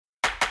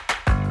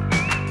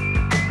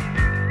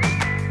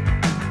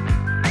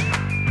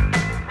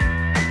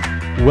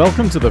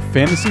Welcome to the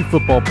Fantasy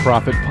Football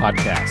Prophet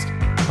podcast,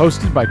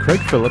 hosted by Craig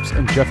Phillips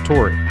and Jeff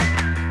Torrey.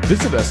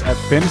 Visit us at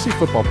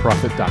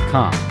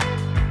fantasyfootballprophet.com.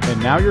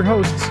 And now your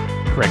hosts,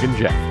 Craig and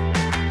Jeff.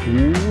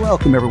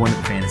 Welcome everyone to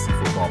the Fantasy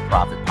Football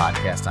Prophet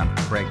podcast. I'm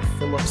Craig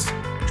Phillips,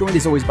 joined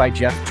as always by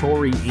Jeff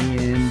Torrey.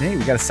 And hey,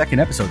 we got a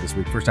second episode this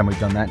week. First time we've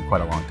done that in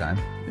quite a long time.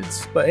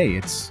 It's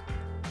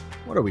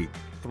what are we?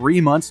 3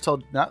 months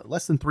till, not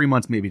less than 3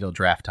 months maybe till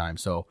draft time.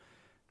 So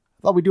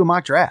I thought we'd do a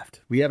mock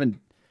draft. We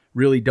haven't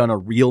really done a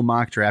real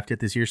mock draft yet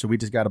this year, so we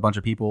just got a bunch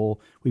of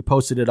people. We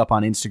posted it up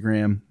on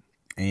Instagram,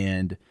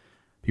 and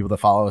people that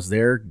follow us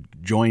there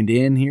joined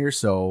in here.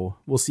 So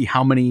we'll see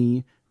how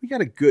many. We got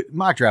a good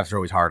mock drafts are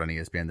always hard on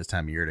ESPN this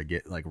time of year to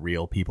get like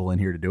real people in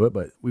here to do it,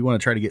 but we want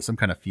to try to get some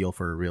kind of feel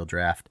for a real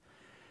draft.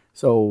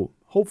 So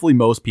hopefully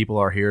most people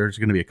are here. There's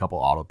going to be a couple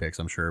auto picks,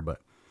 I'm sure,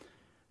 but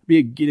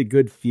get a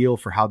good feel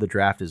for how the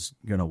draft is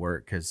going to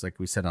work. Because like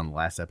we said on the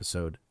last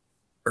episode,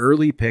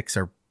 early picks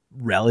are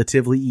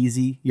relatively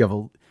easy.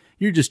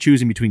 You're just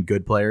choosing between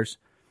good players.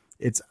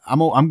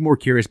 I'm more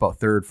curious about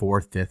third,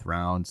 fourth, fifth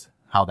rounds,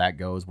 how that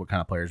goes, what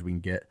kind of players we can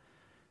get.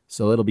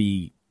 So it'll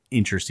be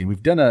interesting.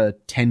 We've done a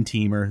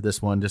 10-teamer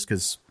this one just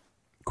because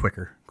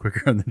quicker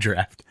on the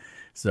draft.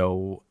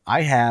 So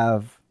I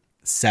have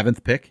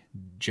 7th pick.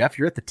 Jeff,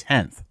 you're at the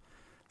 10th.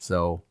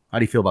 So how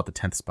do you feel about the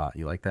 10th spot?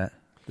 You like that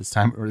this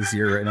time or this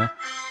year right now?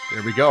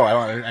 There we go.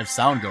 I have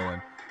sound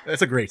going.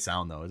 That's a great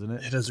sound though, isn't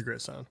it? It is a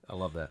great sound. I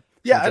love that.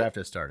 Yeah, the draft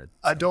has started.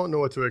 I don't know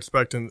what to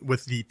expect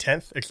with the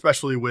 10th,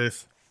 especially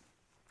with,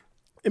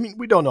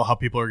 we don't know how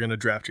people are going to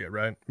draft yet,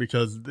 right?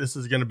 Because this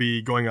is going to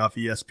be going off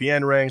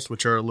ESPN ranks,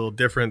 which are a little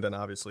different than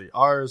obviously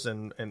ours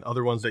and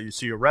other ones that you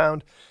see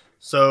around.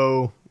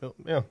 So,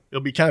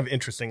 it'll be kind of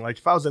interesting. Like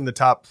if I was in the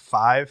top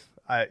 5,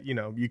 you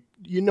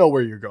know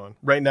where you're going.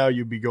 Right now,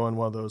 you'd be going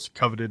one of those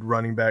coveted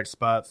running back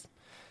spots.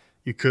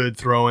 You could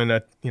throw in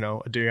a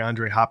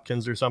DeAndre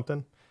Hopkins or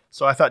something.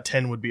 So I thought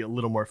 10 would be a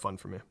little more fun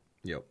for me.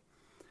 Yep.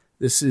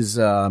 This is,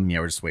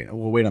 we're just waiting.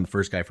 We'll wait on the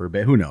first guy for a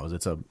bit. Who knows?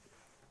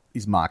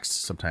 These mocks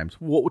sometimes.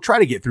 We'll try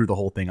to get through the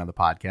whole thing on the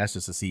podcast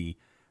just to see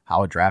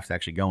how a draft's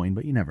actually going,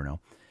 but you never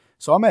know.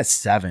 So I'm at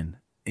 7,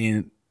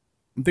 and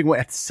I'm thinking,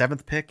 at the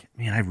 7th pick,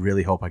 man, I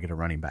really hope I get a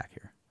running back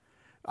here.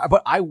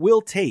 But I will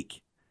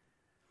take.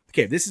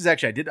 Okay, this is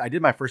actually, I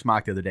did my first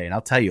mock the other day, and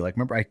I'll tell you,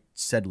 remember I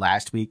said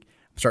last week,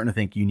 I'm starting to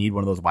think you need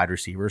one of those wide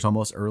receivers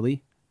almost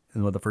early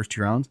in one of the first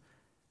 2 rounds.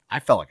 I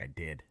felt like I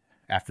did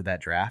after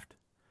that draft.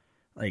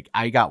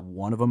 I got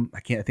one of them. I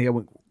think I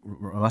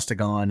must have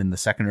gone in the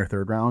 2nd or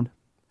 3rd round.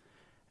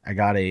 I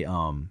got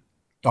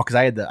because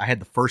I had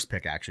the first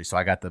pick actually, so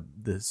I got the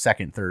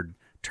 2nd, 3rd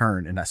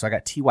turn, and so I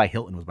got T.Y.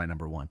 Hilton was my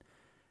number 1.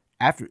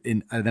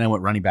 And then I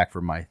went running back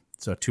for my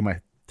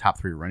top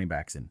 3 running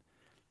backs, and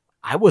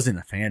I wasn't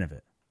a fan of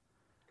it.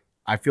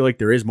 I feel like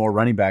there is more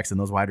running backs than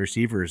those wide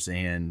receivers,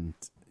 and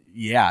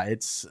yeah,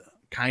 it's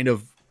kind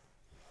of.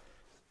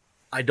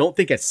 I don't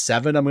think at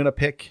 7 I'm going to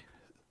pick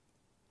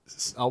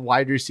a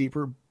wide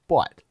receiver,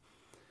 but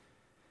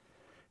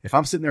if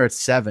I'm sitting there at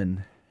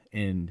 7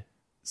 and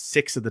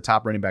 6 of the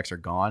top running backs are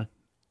gone,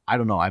 I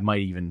don't know.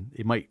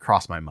 It might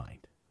cross my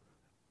mind.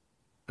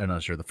 I'm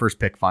not sure. The first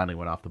pick finally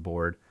went off the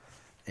board,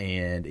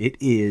 and it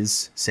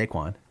is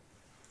Saquon.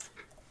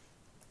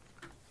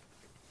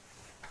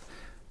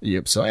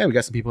 Yep. So yeah, we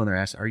got some people in there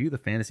asking, "Are you the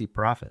fantasy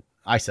prophet?"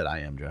 I said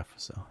I am, Jeff.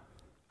 So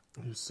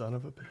you son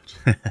of a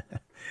bitch.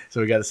 So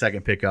we got the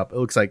 2nd pick up. It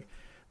looks like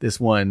this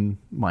one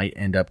might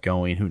end up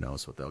going. Who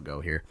knows what they'll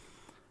go here?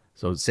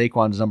 So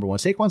Saquon's number 1.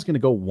 Saquon's going to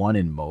go 1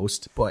 in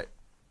most, but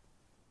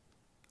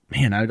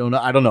man, I don't know.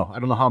 I don't know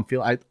how I'm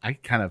feeling. I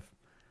kind of,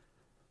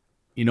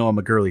 I'm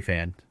a Gurley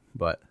fan,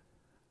 but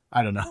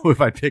I don't know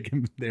if I pick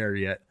him there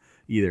yet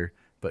either.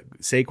 But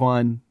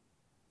Saquon,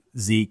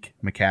 Zeke,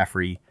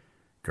 McCaffrey,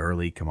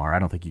 Gurley, Kamara. I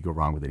don't think you go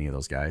wrong with any of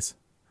those guys.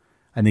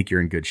 I think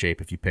you're in good shape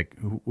if you pick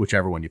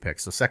whichever one you pick.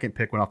 So 2nd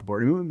pick went off the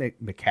board. We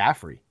make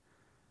McCaffrey,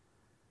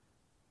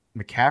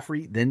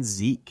 then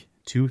Zeke,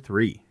 2,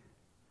 3.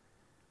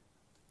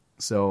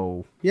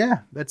 So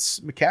yeah,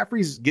 that's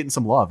McCaffrey's getting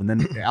some love, and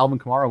then Alvin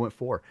Kamara went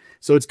 4.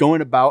 So it's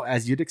going about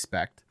as you'd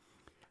expect.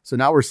 So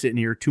now we're sitting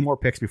here 2 more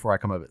picks before I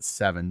come up at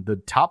 7. The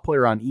top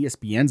player on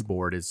ESPN's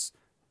board is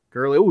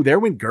Gurley. Oh, there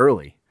went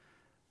Gurley.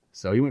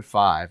 So he went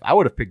 5. I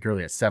would have picked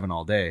Gurley at 7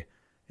 all day.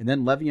 And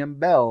then Le'Veon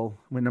Bell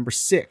went number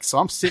 6. So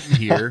I'm sitting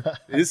here.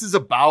 This is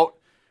about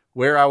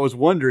where I was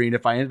wondering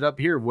if I ended up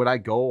here, would I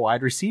go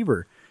wide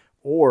receiver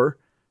or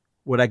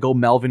would I go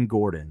Melvin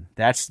Gordon?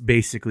 That's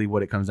basically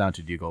what it comes down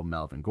to. Do you go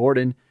Melvin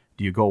Gordon?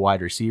 Do you go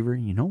wide receiver?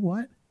 You know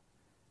what?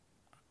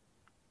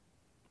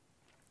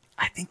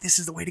 I think this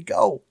is the way to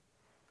go.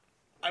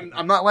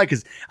 I'm not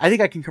because I think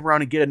I can come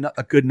around and get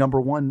a good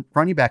number 1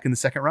 running back in the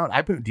 2nd round.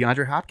 I put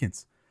DeAndre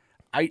Hopkins.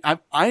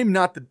 I'm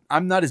not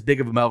as big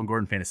of a Melvin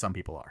Gordon fan as some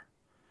people are.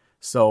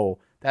 So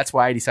that's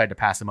why I decided to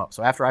pass him up.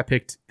 So after I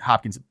picked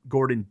Hopkins,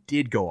 Gordon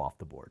did go off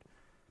the board.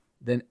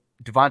 Then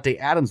Devontae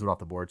Adams went off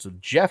the board. So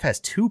Jeff has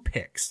 2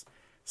 picks.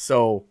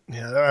 So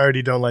yeah, I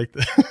already don't like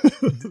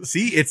that.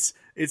 See, it's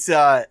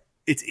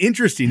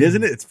interesting,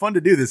 isn't it? It's fun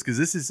to do this because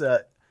this is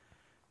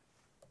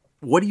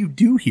what do you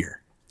do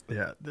here?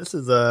 Yeah, this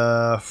is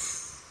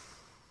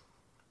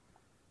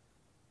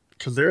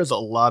because there's a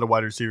lot of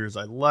wide receivers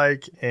I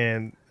like,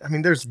 and I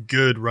mean, there's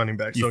good running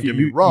backs. Don't get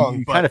me wrong.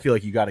 You kind of feel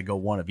like you got to go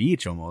one of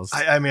each almost.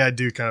 I mean, I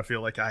do kind of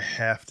feel like I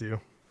have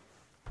to.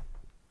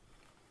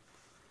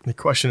 The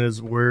question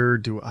is, where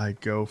do I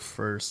go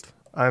first?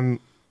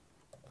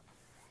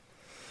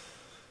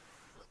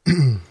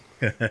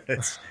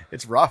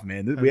 It's rough,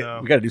 man. We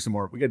got to do some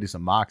more. We got to do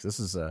some mocks. This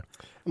is I'm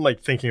like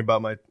thinking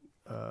about my.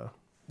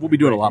 We'll be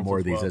doing a lot more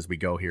of these as we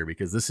go here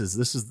because this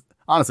is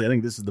honestly, I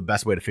think this is the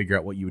best way to figure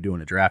out what you would do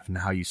in a draft and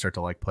how you start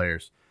to like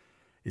players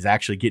is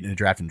actually getting in a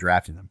draft and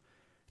drafting them.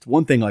 It's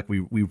one thing like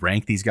we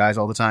rank these guys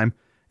all the time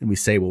and we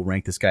say we'll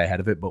rank this guy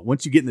ahead of it, but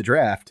once you get in the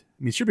draft,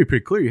 I mean, it should be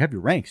pretty clear you have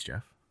your ranks,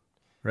 Jeff.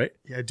 Right?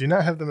 Yeah, I do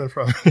not have them in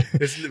front of me.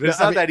 It's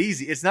not that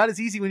easy. It's not as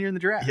easy when you're in the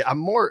draft. Yeah, I'm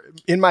more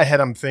in my head.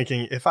 I'm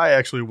thinking if I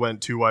actually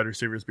went 2 wide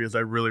receivers because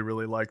I really,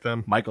 really like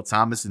them, Michael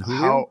Thomas and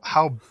Julio.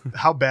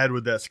 How bad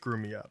would that screw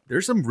me up?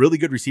 There's some really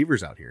good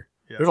receivers out here.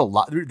 Yeah. There's a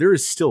lot. There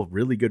is still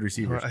really good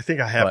receivers. I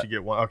think I have to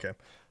get one. Okay,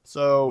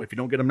 so if you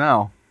don't get them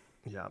now,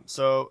 yeah.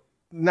 So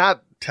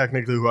not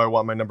technically who I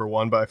want my number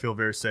 1, but I feel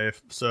very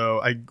safe. So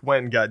I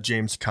went and got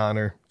James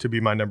Conner to be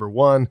my number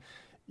 1.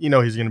 You know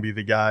he's going to be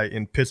the guy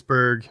in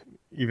Pittsburgh.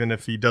 Even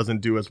if he doesn't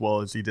do as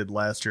well as he did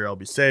last year, I'll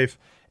be safe.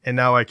 And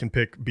now I can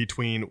pick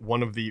between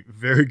one of the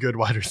very good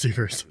wide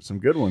receivers. Some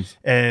good ones.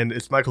 And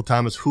it's Michael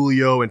Thomas,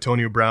 Julio,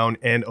 Antonio Brown,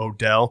 and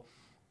Odell,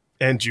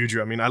 and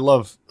Juju. I mean, I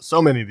love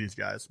so many of these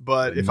guys.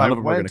 But if none of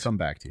them are going to come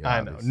back to you.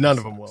 I know. None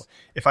of them will.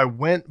 If I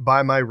went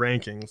by my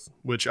rankings,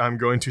 which I'm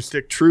going to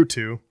stick true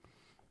to,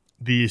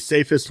 the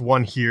safest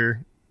one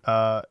here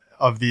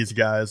of these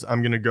guys,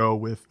 I'm going to go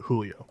with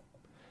Julio.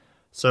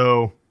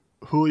 So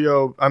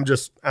Julio,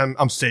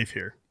 I'm safe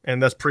here. And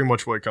that's pretty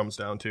much what it comes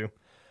down to.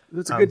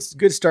 It's a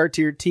good start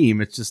to your team.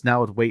 It's just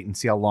now with wait and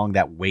see how long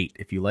that wait.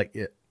 If you like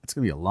it, it's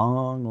going to be a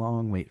long,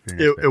 long wait for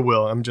your next It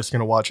will. I'm just going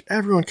to watch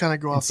everyone kind of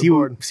go off the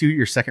board. See who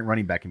your second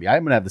running back can be.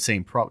 I'm going to have the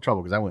same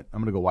trouble because I'm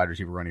going to go wide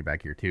receiver running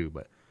back here too.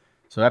 But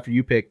so after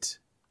you picked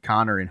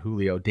Connor and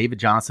Julio, David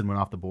Johnson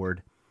went off the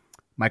board.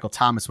 Michael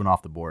Thomas went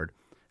off the board.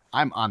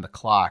 I'm on the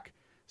clock.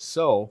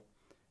 So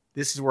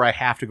this is where I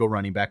have to go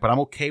running back, but I'm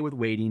okay with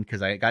waiting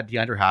because I got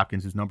DeAndre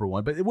Hopkins, who's number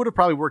 1. But it would have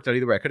probably worked out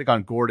either way. I could have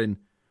gone Gordon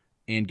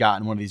and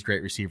gotten one of these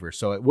great receivers.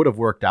 So it would have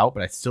worked out,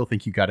 but I still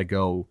think you got to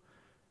go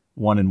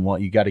 1 and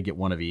 1. You got to get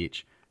one of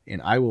each.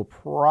 And I will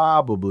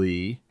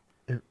probably...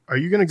 Are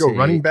you going to go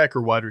running back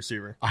or wide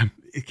receiver?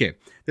 Okay,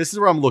 this is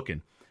where I'm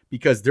looking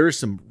because there's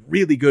some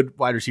really good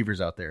wide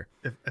receivers out there.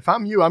 If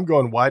I'm you, I'm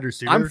going wide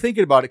receiver. I'm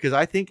thinking about it because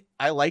I think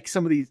I like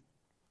some of these.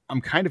 I'm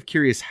kind of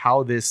curious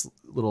how this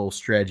little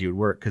strategy would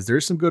work because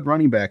there's some good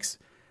running backs.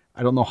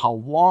 I don't know how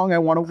long I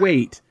want to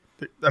wait.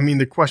 I mean,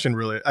 the question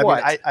really,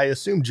 I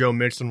assume Joe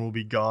Mixon will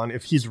be gone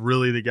if he's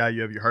really the guy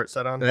you have your heart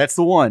set on. That's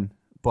the one,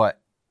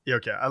 but yeah,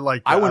 okay, I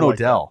went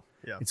Odell.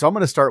 Yeah. And so I'm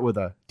going to start with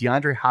a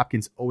DeAndre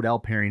Hopkins Odell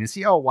pairing and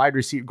see how a wide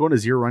receiver going to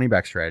 0 running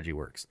back strategy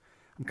works.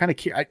 I'm kind of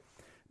I'm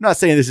not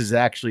saying this is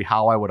actually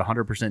how I would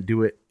 100%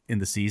 do it in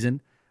the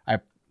season. I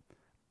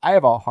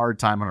have a hard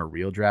time on a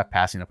real draft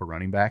passing up a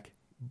running back.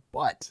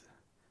 But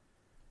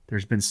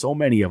there's been so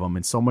many of them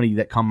and so many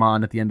that come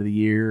on at the end of the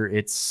year.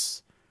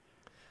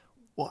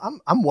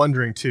 Well, I'm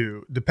wondering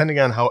too, depending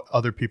on how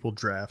other people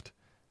draft.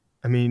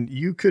 I mean,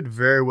 you could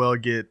very well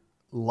get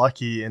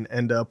lucky and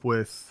end up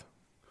with,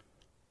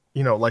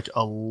 like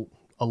a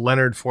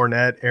Leonard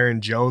Fournette, Aaron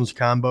Jones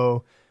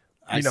combo.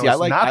 It's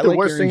not the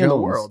worst thing in the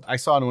world. I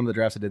saw in one of the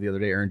drafts I did the other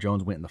day, Aaron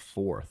Jones went in the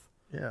 4th.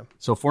 Yeah.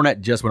 So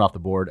Fournette just went off the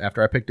board.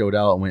 After I picked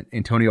Odell, it went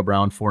Antonio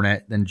Brown,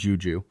 Fournette, then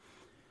Juju.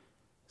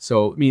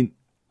 So, I mean,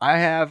 I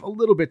have a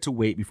little bit to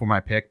wait before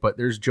my pick, but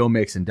there's Joe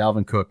Mixon,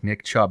 Dalvin Cook,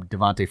 Nick Chubb,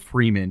 Devontae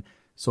Freeman,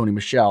 Sony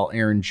Michel,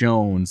 Aaron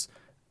Jones,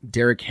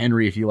 Derrick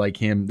Henry, if you like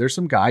him. There's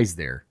some guys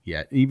there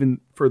yet. Even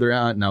further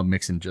out, now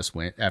Mixon just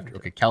went.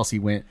 Kelsey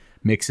went,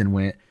 Mixon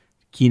went,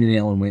 Keenan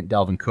Allen went,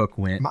 Dalvin Cook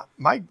went.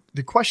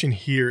 The question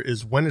here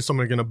is when is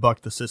someone going to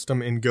buck the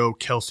system and go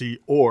Kelsey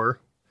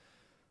or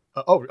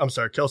I'm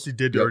sorry. Kelsey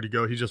did already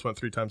go. He just went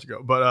 3 times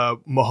ago.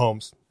 But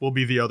Mahomes will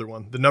be the other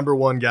one. The number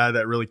 1 guy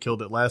that really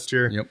killed it last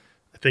year. Yep.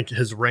 I think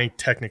his rank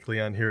technically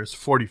on here is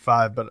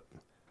 45, but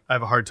I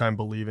have a hard time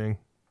believing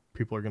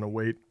people are going to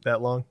wait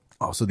that long.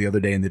 Also, the other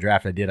day in the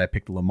draft I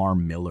picked Lamar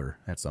Miller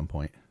at some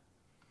point.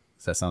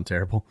 Does that sound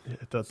terrible? Yeah,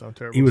 it does sound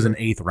terrible. He was an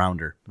 8th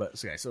rounder. But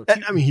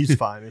I mean, he's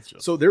fine. It's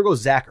just... So there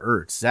goes Zach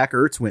Ertz. Zach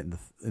Ertz went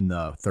in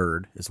the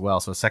 3rd as well.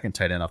 So a second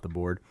tight end off the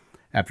board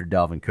after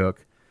Dalvin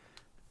Cook.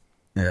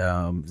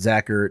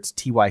 Zach Ertz,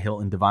 T.Y.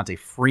 Hilton, Devontae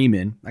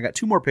Freeman. I got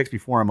 2 more picks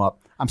before I'm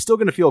up. I'm still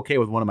going to feel okay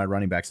with one of my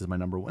running backs as my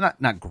number 1.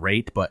 Not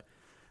great, but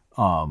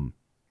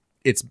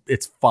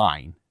it's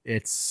fine.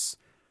 It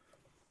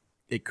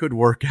could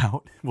work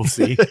out. We'll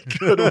see.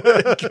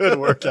 it could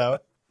work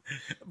out.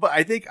 But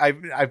I think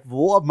I've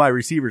loved my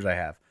receivers I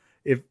have.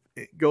 If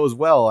it goes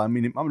well, I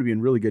mean, I'm going to be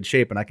in really good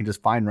shape, and I can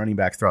just find running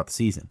backs throughout the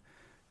season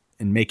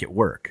and make it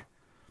work.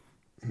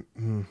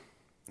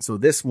 So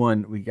this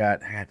one, I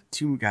had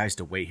two guys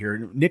to wait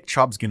here. Nick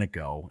Chubb's going to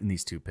go in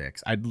these two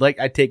picks.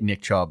 I'd take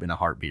Nick Chubb in a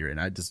heartbeat,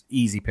 and just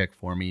easy pick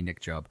for me, Nick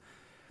Chubb.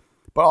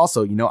 But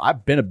also,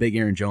 I've been a big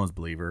Aaron Jones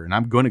believer, and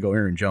I'm going to go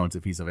Aaron Jones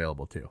if he's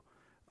available too.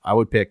 I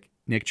would pick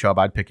Nick Chubb.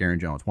 I'd pick Aaron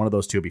Jones. One of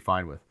those two I'd be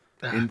fine with.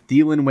 And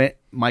Thielen went,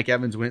 Mike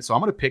Evans went, so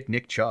I'm going to pick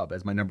Nick Chubb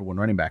as my number one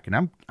running back,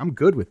 and I'm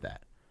good with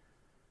that.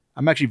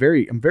 I'm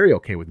very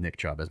okay with Nick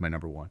Chubb as my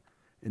number one.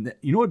 And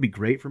what would be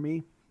great for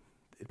me?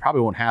 It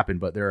probably won't happen,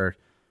 but there are.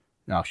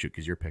 No, shoot,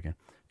 because you're picking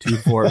 2,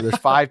 4. There's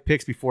 5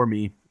 picks before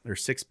me.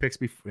 There's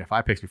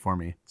 5 picks before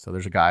me. So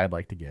there's a guy I'd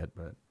like to get,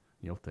 but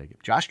you'll take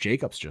it. Josh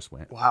Jacobs just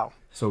went. Wow.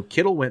 So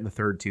Kittle went in the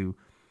third too.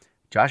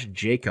 Josh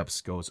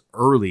Jacobs goes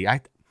early.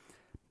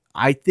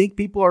 I think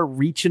people are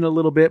reaching a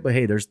little bit, but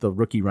hey, there's the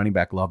rookie running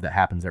back love that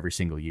happens every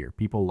single year.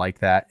 People like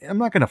that. I'm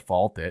not going to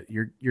fault it.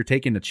 You're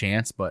taking a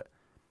chance, but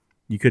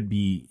you could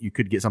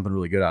get something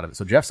really good out of it.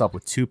 So Jeff's up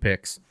with 2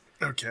 picks.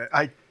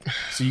 Okay,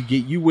 so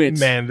you went,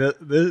 man.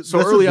 This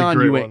early is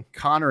on you went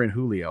Connor and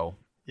Julio.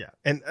 Yeah,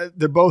 and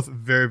they're both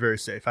very, very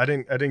safe. I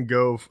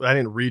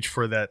didn't reach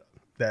for that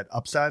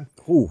upside.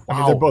 Oh, wow. I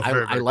mean, they're both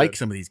very, I very like good.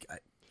 some of these guys.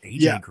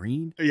 AJ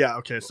Green. Yeah.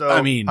 Okay. So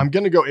I'm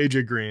gonna go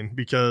AJ Green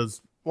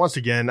because once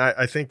again,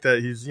 I think that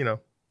he's if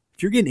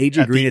you're getting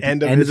AJ Green at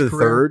the end of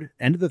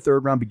the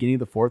third round, beginning of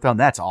the fourth round,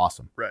 that's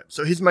awesome. Right.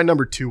 So he's my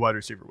number 2 wide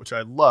receiver, which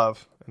I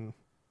love, and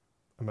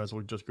I might as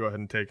well just go ahead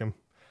and take him.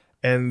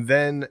 And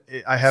then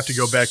I have to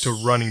go back to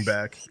running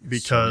back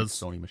because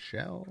Sony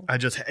Michel.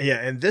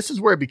 And this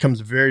is where it becomes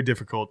very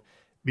difficult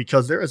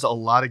because there is a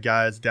lot of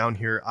guys down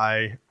here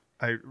I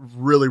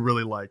really,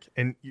 really like.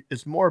 And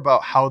it's more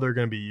about how they're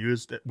going to be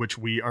used, which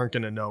we aren't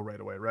going to know right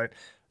away, right?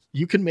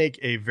 You can make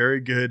a very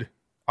good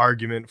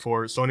argument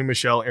for Sony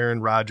Michel,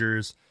 Aaron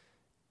Rodgers,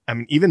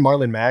 even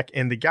Marlon Mack.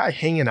 And the guy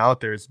hanging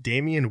out there is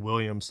Damian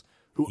Williams,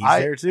 who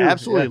I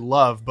absolutely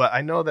love, but I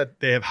know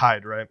that they have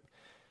Hyde, right?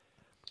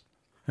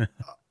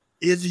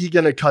 Is he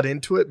going to cut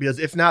into it? Because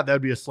if not, that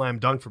would be a slam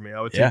dunk for me. I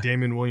would take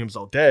Damian Williams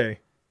all day.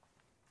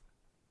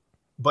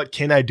 But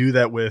can I do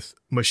that with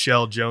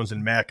Michelle, Jones,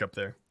 and Mack up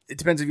there? It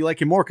depends if you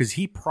like him more because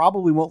he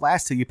probably won't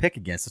last till you pick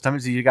again. So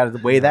sometimes you got to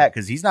weigh that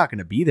because he's not going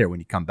to be there when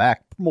you come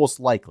back,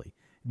 most likely.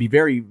 It'd be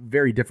very,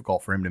 very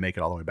difficult for him to make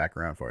it all the way back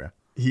around for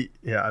you.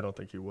 I don't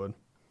think he would.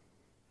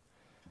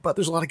 But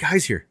there's a lot of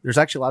guys here. There's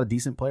actually a lot of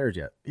decent players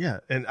yet. Yeah,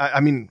 and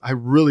I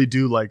really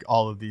do like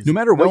all of these. No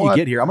matter what you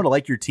get here, I'm going to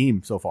like your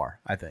team so far,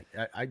 I think.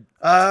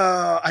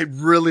 I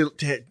really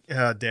damn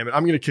it.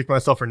 I'm going to kick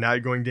myself for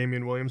not going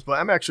Damian Williams, but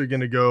I'm actually going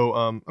to go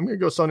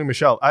Sony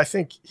Michel. I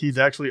think he's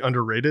actually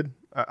underrated.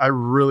 I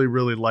really,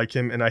 really like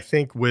him, and I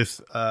think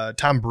with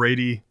Tom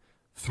Brady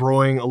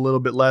throwing a little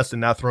bit less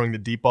and not throwing the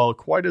deep ball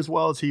quite as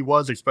well as he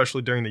was,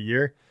 especially during the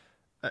year,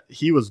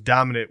 he was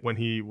dominant when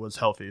he was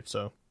healthy,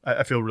 so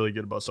I feel really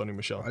good about Sony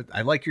Michel.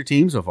 I like your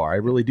team so far. I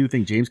really do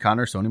think James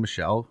Conner, Sony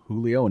Michel,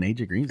 Julio, and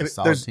AJ Green's a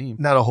solid team.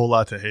 Not a whole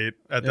lot to hate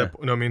at that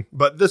point. You know what I mean?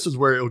 But this is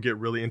where it'll get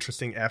really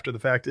interesting after the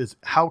fact is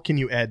how can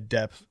you add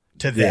depth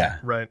to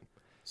that, right?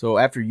 So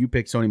after you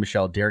picked Sony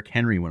Michel, Derrick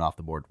Henry went off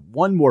the board.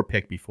 One more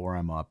pick before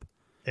I'm up.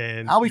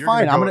 And I'll be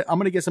fine. I'm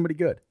gonna get somebody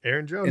good.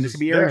 Aaron Jones. And it's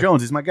gonna be Aaron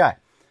Jones is my guy.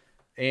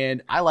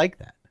 And I like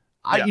that.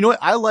 You know what?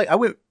 I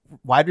went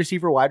wide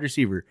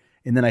receiver.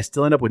 And then I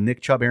still end up with Nick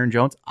Chubb, Aaron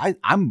Jones.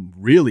 I'm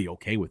really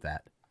okay with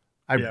that.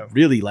 I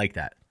really like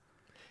that.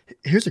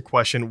 Here's a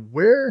question.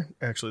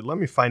 Let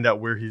me find out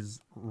where he's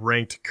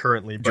ranked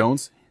currently.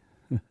 Jones?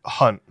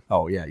 Hunt.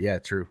 Oh, yeah,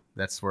 true.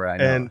 That's where I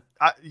know. And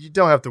you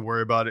don't have to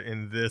worry about it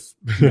in this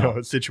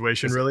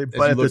situation, really.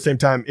 But at the same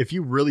time, if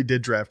you really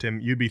did draft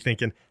him, you'd be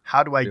thinking,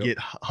 how do I get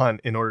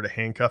Hunt in order to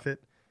handcuff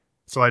it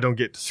so I don't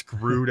get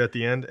screwed at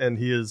the end? And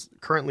he is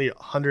currently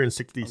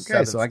 167.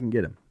 Okay, so I can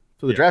get him.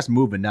 So the draft's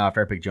moving now after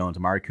I picked Jones.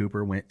 Amari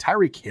Cooper went.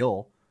 Tyreek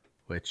Hill,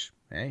 which,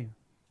 hey,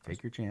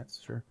 take your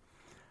chance, sure.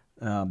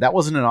 That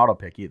wasn't an auto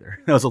pick either.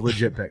 That was a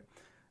legit pick.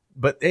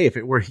 But, hey, if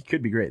it were, he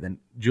could be great. Then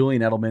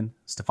Julian Edelman,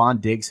 Stephon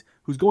Diggs,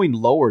 who's going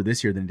lower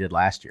this year than he did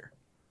last year.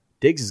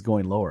 Diggs is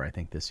going lower, I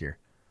think, this year.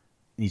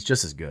 He's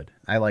just as good.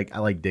 I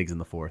like Diggs in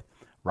the 4th.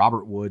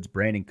 Robert Woods,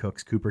 Brandon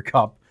Cooks, Cooper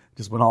Kupp,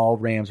 just went all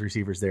Rams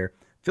receivers there.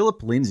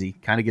 Phillip Lindsay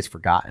kind of gets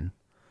forgotten.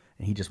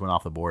 And he just went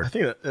off the board. I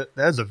think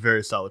that's a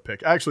very solid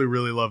pick. I actually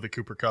really love the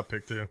Cooper Kupp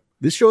pick too.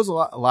 This shows a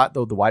lot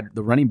though,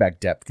 the running back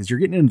depth because you're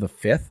getting into the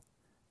 5th,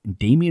 and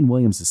Damian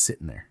Williams is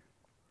sitting there.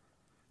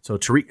 So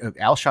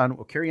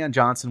Kerryon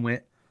Johnson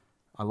went.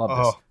 I love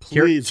this. Oh,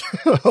 please.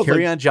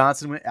 Kerryon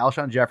Johnson went.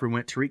 Alshon Jeffrey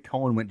went. Tariq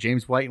Cohen went.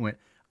 James White went.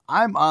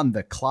 I'm on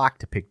the clock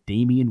to pick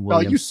Damian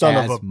Williams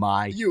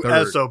my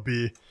third. SOB.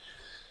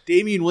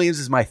 Damian Williams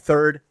is my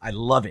 3rd. I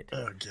love it.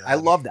 Oh, God. I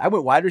love that. I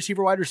went wide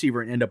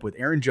receiver, and end up with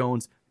Aaron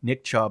Jones,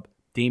 Nick Chubb,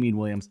 Damian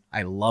Williams.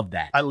 I love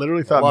that. I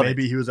literally thought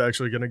maybe he was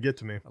actually going to get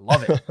to me. I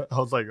love it. I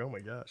was like, oh my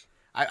gosh.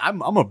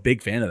 I'm a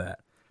big fan of that.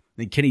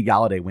 Then Kenny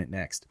Galladay went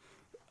next.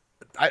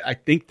 I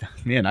think,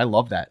 man, I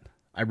love that.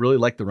 I really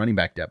like the running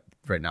back depth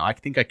right now. I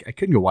think I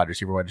couldn't go wide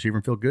receiver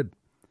and feel good.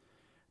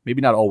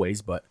 Maybe not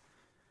always, but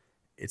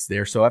it's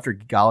there. So after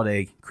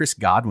Galladay, Chris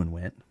Godwin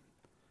went.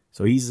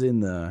 So he's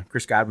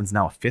Chris Godwin's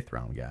now a 5th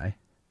round guy.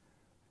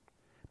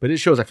 But it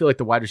shows, I feel like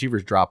the wide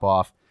receivers drop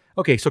off.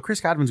 Okay, so Chris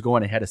Godwin's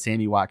going ahead of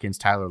Sammy Watkins,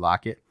 Tyler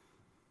Lockett.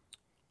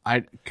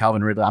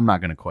 Calvin Ridley, I'm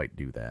not going to quite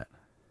do that.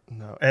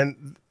 No,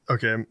 and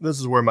okay, this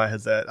is where my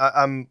head's at.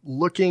 I'm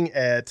looking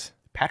at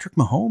Patrick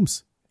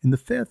Mahomes in the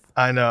 5th.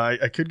 I know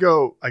I could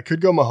go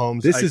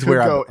Mahomes. This is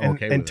where I'm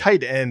okay and with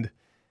tight end.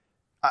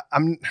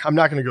 I'm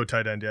not going to go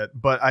tight end yet,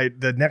 but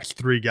the next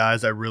 3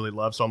 guys I really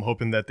love, so I'm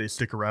hoping that they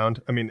stick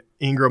around. I mean,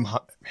 Ingram,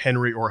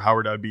 Henry, or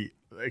Howard, I'd be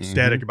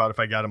ecstatic about if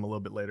I got him a little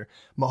bit later.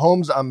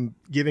 Mahomes, I'm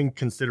giving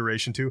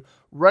consideration to.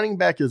 Running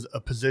back is a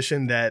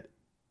position that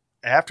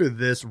after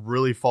this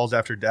really falls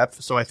after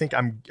depth, so I think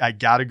I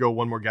got to go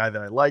one more guy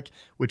that I like,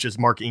 which is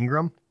Mark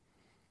Ingram.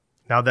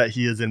 Now that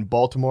he is in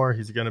Baltimore,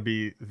 he's going to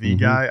be the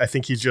guy. I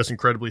think he's just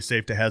incredibly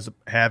safe to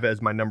have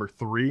as my number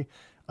 3.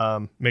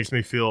 Makes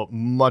me feel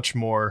much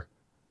more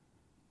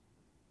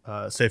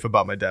safe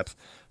about my depth.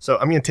 So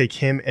I'm going to take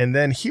him. And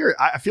then here,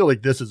 I feel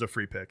like this is a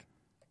free pick.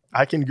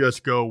 I can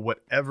just go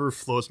whatever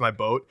floats my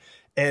boat.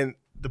 And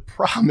the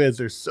problem is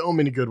there's so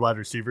many good wide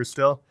receivers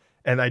still,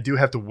 and I do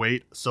have to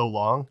wait so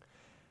long.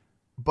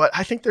 But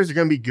I think there's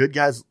going to be good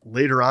guys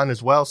later on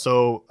as well.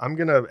 So I'm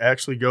going to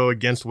actually go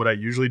against what I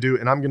usually do,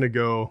 and I'm going to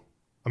go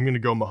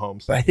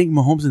Mahomes. But I think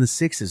Mahomes in the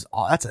 6 is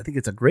I think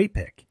it's a great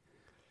pick.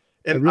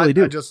 And I really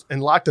do. I just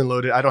in locked and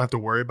loaded, I don't have to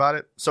worry about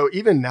it. So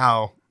even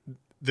now,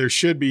 there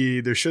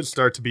should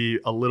start to be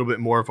a little bit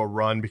more of a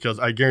run, because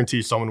I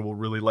guarantee someone will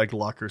really like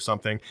Luck or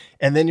something.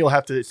 And then you'll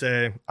have to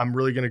say, I'm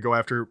really going to go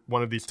after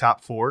one of these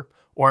top 4,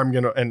 or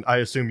and I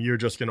assume you're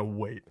just going to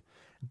wait.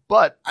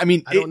 But I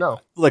mean, I don't know.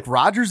 Like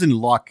Rodgers and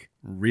Luck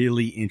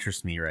really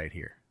interest me right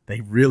here.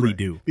 They really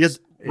do. Because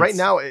right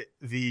now,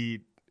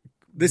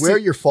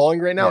 you're falling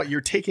right now, you're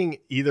taking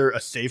either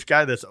a safe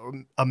guy that's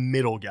a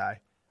middle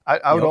guy.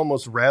 I would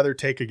almost rather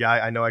take a guy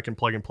I know I can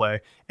plug and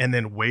play, and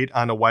then wait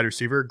on a wide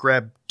receiver,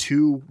 grab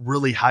 2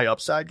 really high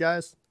upside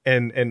guys,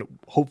 and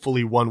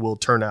hopefully one will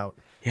turn out.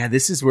 Yeah,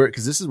 this is where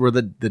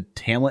the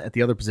talent at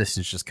the other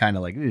position is just kind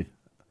of like,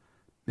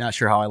 not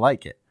sure how I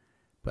like it.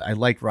 But I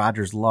like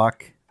Rodgers,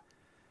 Luck.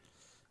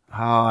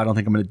 Oh, I don't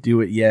think I'm going to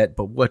do it yet,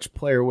 but which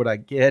player would I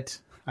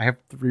get? I have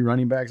 3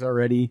 running backs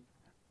already.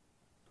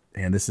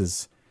 And this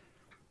is,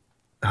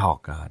 oh,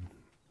 God.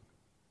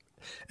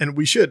 And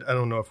we should, I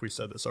don't know if we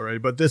said this already,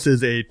 but this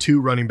is a 2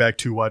 running back,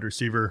 2 wide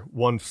receiver,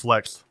 1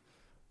 flex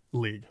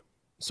league.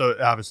 So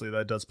obviously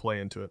that does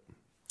play into it.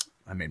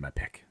 I made my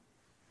pick.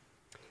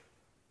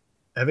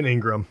 Evan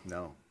Ingram.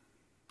 No.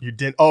 You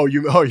didn't.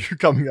 You're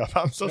coming up.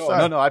 I'm so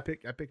sorry. No. I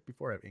picked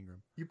before Evan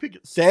Ingram. You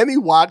picked Sammy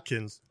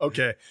Watkins.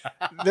 Okay.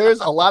 There's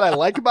a lot I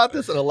like about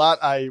this and a lot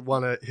I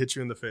want to hit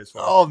you in the face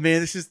for. Oh,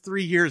 man, this is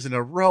 3 years in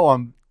a row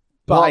I'm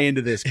buying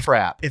into this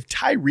crap. If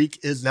Tyreek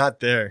is not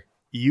there,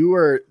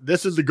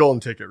 this is the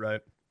golden ticket,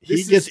 right?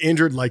 He gets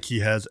injured like he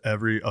has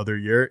every other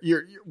year.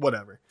 You're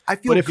whatever.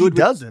 But if he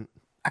doesn't,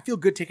 I feel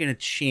good taking a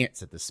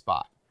chance at this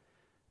spot.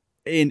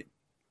 And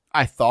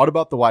I thought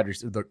about the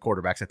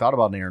quarterbacks. I thought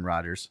about Aaron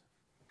Rodgers,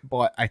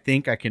 but I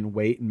think I can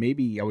wait, and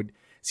maybe I would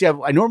see.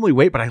 I normally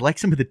wait, but I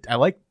like I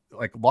like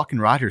Luck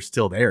and Rodgers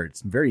still there.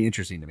 It's very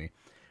interesting to me.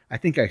 I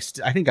think I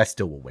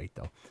still will wait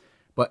though.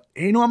 But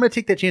I'm going to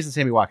take that chance on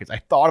Sammy Watkins. I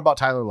thought about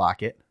Tyler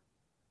Lockett,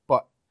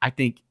 but I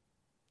think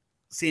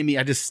Sammy.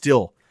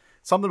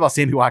 Something about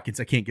Sammy Watkins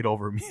I can't get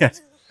over him yet.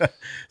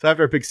 So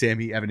after I picked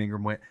Sammy, Evan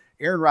Ingram went.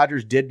 Aaron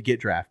Rodgers did get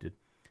drafted.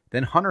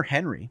 Then Hunter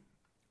Henry,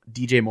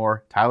 DJ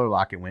Moore, Tyler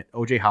Lockett went.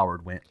 OJ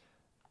Howard went.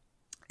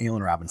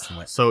 Allen Robinson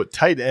went. So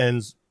tight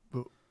ends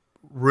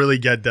really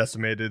get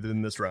decimated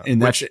in this round.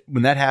 And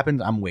when that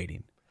happens, I'm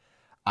waiting.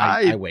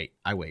 I wait.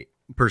 I wait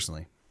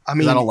personally. I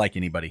mean, I don't like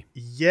anybody.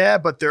 Yeah,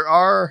 but there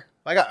are.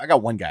 I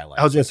got one guy left.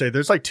 I was gonna say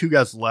there's like 2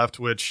 guys left,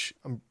 which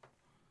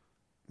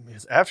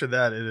after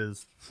that it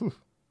is. Whew.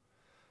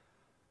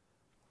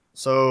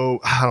 So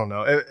I don't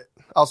know.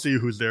 I'll see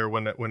who's there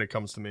when it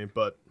comes to me,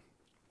 but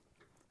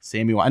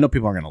Sammy. I know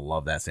people aren't going to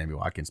love that Sammy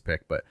Watkins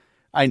pick, but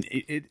I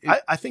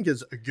think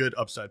it's a good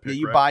upside pick.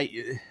 Yeah, right?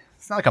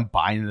 It's not like I'm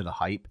buying into the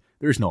hype.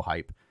 There's no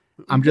hype.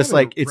 I'm just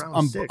like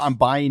I'm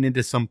buying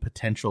into some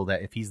potential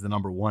that if he's the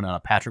number 1 on a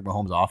Patrick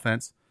Mahomes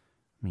offense,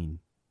 I mean,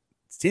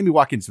 Sammy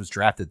Watkins was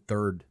drafted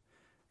 3rd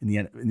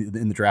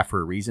in the draft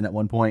for a reason. At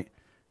one point,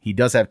 he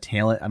does have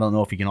talent. I don't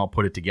know if he can all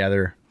put it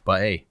together,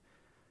 but hey.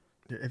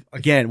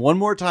 Again, one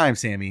more time,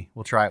 Sammy.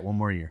 We'll try it one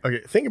more year. Okay,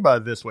 think about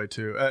it this way,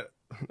 too.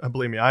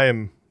 Believe me, I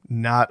am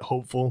not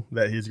hopeful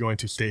that he's going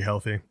to stay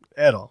healthy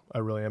at all. I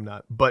really am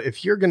not. But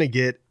if you're going to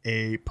get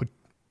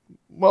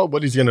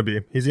what he's going to be,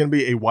 he's going to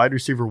be a wide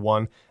receiver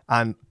 1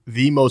 on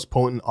the most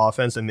potent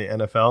offense in the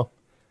NFL.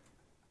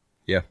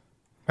 Yeah.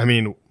 I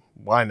mean,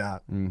 why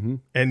not? Mm-hmm.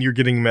 And you're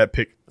getting him at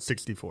pick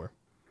 64.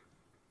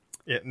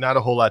 Yeah, not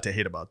a whole lot to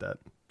hate about that.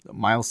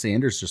 Miles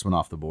Sanders just went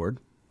off the board.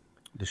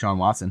 Deshaun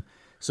Watson.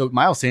 So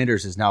Miles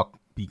Sanders has now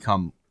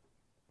become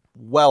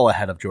well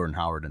ahead of Jordan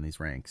Howard in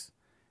these ranks,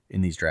 in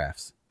these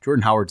drafts.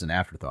 Jordan Howard's an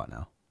afterthought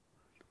now,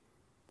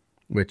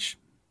 which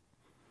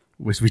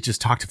we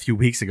just talked a few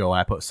weeks ago when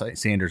I put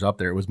Sanders up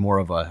there. It was more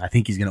of I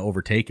think he's going to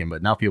overtake him,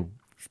 but now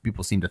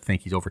people seem to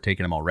think he's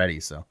overtaken him already.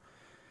 So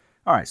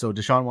All right, so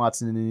Deshaun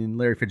Watson and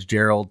Larry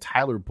Fitzgerald,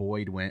 Tyler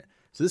Boyd went.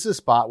 So this is a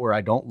spot where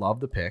I don't love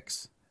the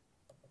picks.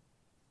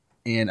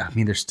 And, I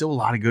mean, there's still a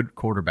lot of good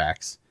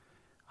quarterbacks.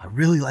 I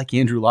really like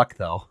Andrew Luck,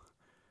 though.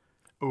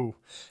 Ooh,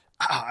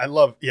 I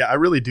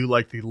really do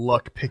like the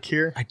Luck pick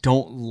here. I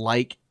don't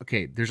like,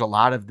 okay, there's a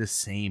lot of the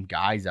same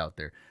guys out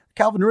there.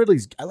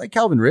 I like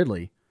Calvin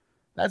Ridley.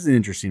 That's an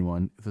interesting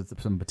one with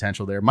some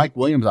potential there. Mike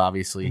Williams,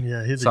 obviously.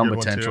 Yeah, he's some a good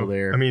potential one too.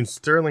 there. I mean,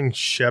 Sterling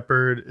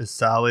Shepard is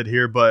solid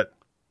here, but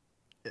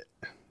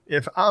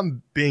if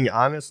I'm being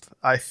honest,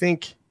 I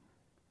think,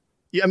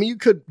 yeah, I mean, you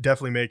could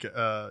definitely make you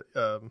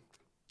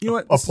know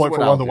what? a point for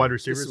one of the wide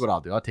receivers. This is what I'll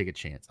do. I'll take a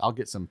chance. I'll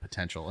get some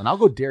potential, and I'll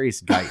go Darius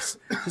Geis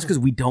just because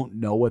we don't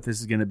know what this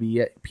is going to be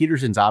yet.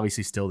 Peterson's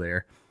obviously still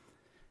there.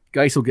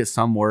 Geis will get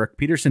some work.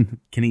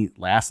 Peterson, can he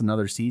last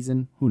another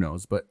season? Who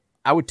knows? But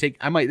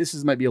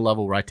this might be a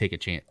level where I take a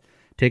chance.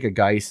 Take a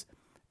Geis.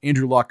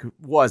 Andrew Luck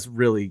was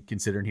really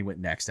considering he went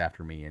next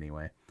after me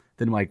anyway.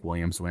 Then Mike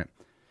Williams went.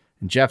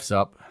 And Jeff's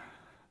up.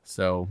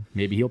 So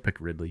maybe he'll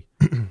pick Ridley.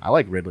 I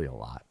like Ridley a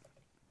lot.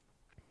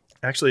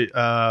 Actually,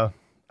 I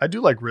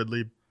do like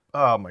Ridley.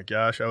 Oh my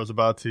gosh, I was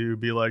about to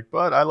be like,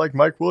 but I like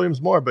Mike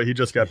Williams more, but he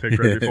just got picked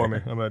right before me.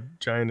 I'm a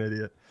giant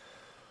idiot.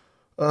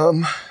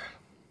 And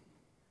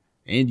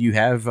you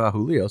have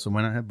Julio, so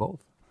why not have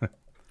both?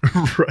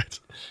 Right.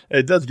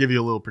 It does give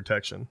you a little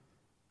protection.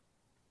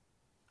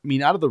 I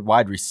mean, out of the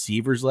wide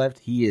receivers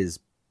left,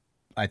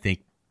 I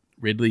think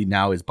Ridley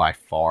now is by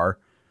far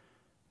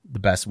the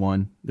best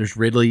one. There's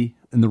Ridley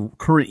in the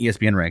current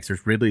ESPN ranks.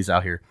 There's Ridley's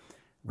out here.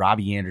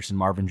 Robbie Anderson,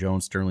 Marvin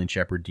Jones, Sterling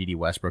Shepard, D.D.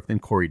 Westbrook, then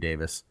Corey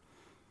Davis,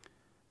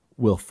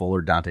 Will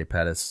Fuller, Dante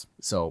Pettis.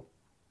 So,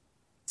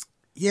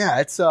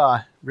 yeah, it's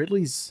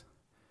Ridley's.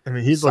 I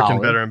mean, he's solid.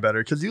 looking better and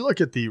better because you look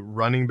at the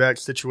running back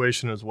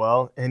situation as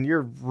well, and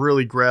you're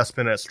really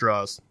grasping at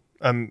straws.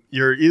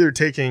 You're either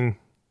taking.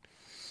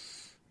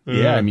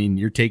 Yeah, I mean,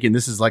 you're taking.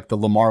 This is like the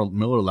Lamar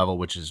Miller level,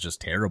 which is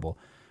just terrible,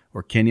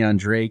 or Kenyon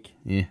Drake,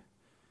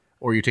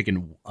 or you're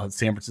taking a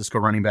San Francisco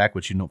running back,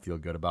 which you don't feel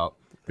good about.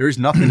 There is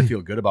nothing to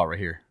feel good about right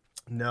here.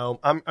 No,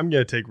 I'm going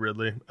to take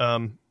Ridley.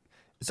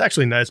 It's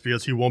actually nice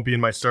because he won't be in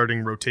my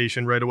starting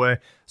rotation right away.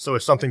 So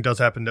if something does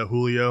happen to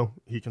Julio,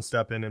 he can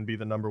step in and be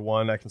the number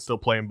one. I can still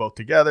play them both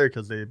together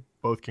because they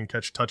both can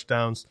catch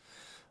touchdowns.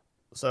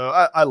 So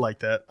I like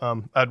that.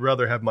 I'd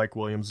rather have Mike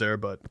Williams there,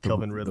 but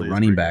Kelvin Ridley. The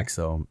running back,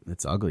 so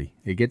it's ugly.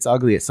 It gets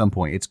ugly at some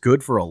point. It's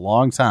good for a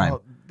long time.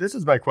 This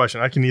is my question.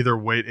 I can either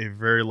wait a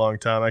very long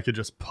time. I could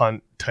just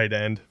punt tight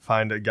end,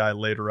 find a guy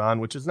later on,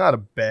 which is not a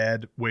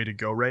bad way to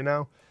go right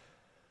now.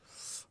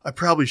 I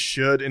probably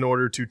should in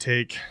order to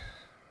take.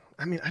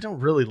 I mean, I don't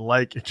really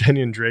like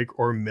Kenyon Drake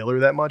or Miller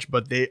that much,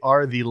 but they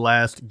are the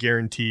last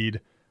guaranteed.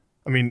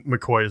 I mean,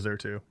 McCoy is there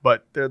too,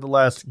 but they're the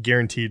last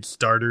guaranteed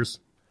starters,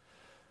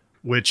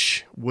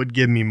 which would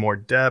give me more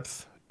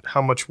depth.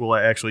 How much will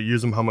I actually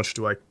use them? How much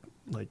do I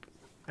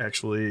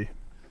actually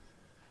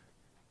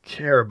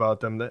care about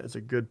them? That is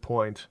a good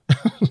point.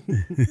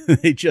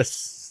 I'm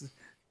just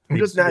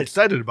not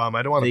excited about them.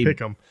 I don't want to pick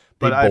them,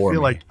 but I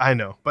feel like I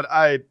know. But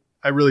I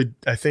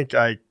think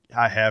I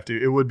have to.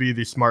 It would be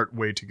the smart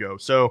way to go.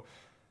 So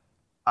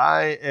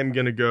I am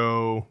gonna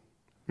go.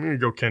 I'm gonna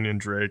go Kenyon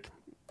Drake.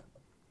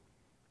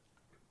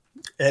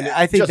 And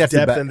I think that's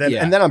depth, and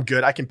then I'm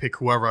good. I can pick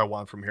whoever I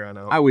want from here on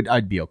out.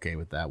 I'd be okay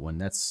with that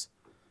one.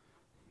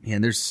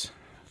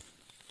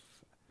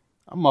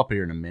 I'm up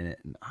here in a minute,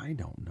 and I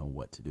don't know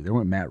what to do. There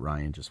went Matt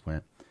Ryan, just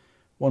went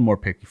one more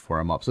pick before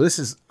I'm up. So this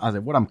is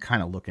what I'm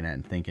kind of looking at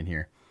and thinking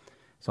here.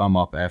 So I'm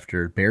up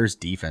after Bears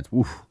defense.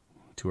 Oof,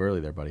 too early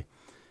there, buddy.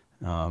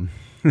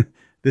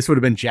 This would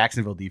have been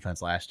Jacksonville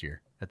defense last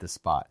year at this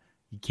spot.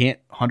 You can't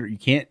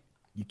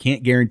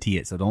guarantee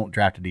it. So don't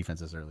draft a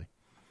defense this early.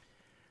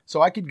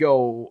 So I could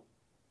go.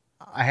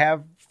 I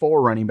have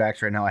 4 running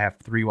backs right now. I have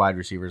 3 wide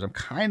receivers. I'm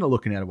kind of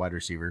looking at a wide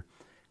receiver.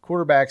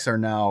 Quarterbacks are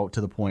now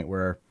to the point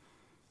where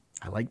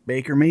I like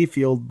Baker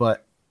Mayfield,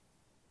 but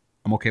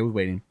I'm okay with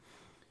waiting.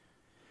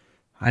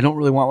 I don't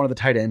really want one of the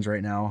tight ends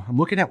right now. I'm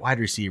looking at wide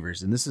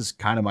receivers, and this is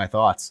kind of my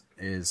thoughts,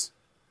 is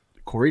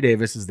Corey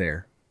Davis is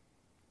there.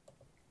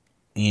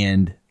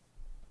 And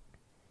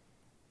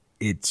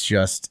it's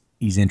just,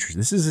 he's interested.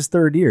 This is his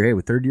 3rd year. Hey,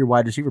 with 3rd year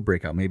wide receiver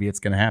breakout, maybe it's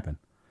going to happen.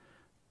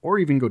 Or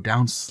even go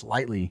down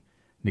slightly,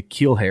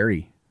 N'Keal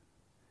Harry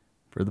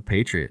for the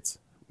Patriots.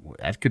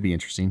 That could be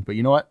interesting. But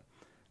you know what?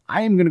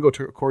 I am going to go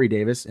to Corey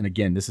Davis. And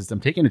again, I'm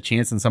taking a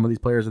chance on some of these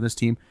players on this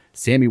team.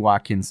 Sammy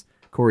Watkins,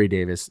 Corey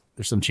Davis.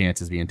 There's some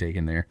chances being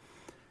taken there.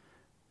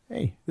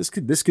 Hey, this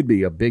could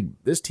be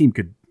this team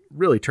could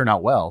really turn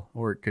out well,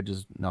 or it could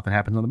just nothing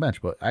happens on the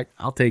bench. But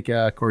I'll take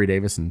Corey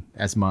Davis and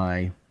as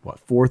my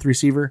 4th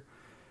receiver,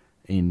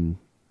 and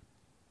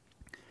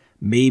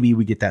maybe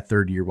we get that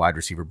 3rd year wide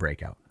receiver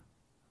breakout,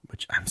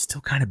 which I'm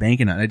still kind of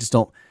banking on.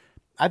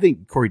 I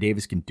think Corey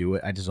Davis can do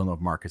it. I just don't know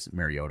if Marcus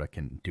Mariota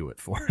can do it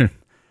for him.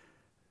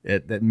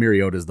 That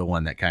Mariota is the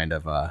one that kind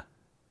of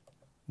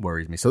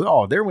worries me.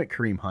 So, there went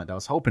Kareem Hunt. I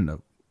was hoping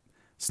to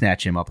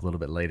snatch him up a little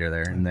bit later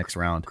there in the next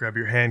round. Grab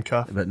your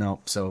handcuff. But no,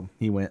 so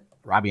he went.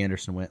 Robbie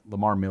Anderson went.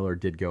 Lamar Miller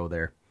did go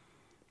there.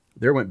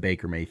 There went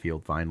Baker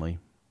Mayfield finally.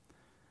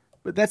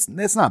 But that's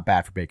not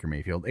bad for Baker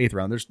Mayfield. 8th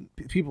round,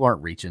 people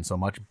aren't reaching so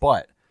much.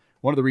 But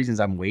one of the reasons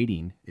I'm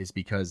waiting is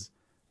because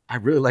I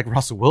really like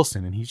Russell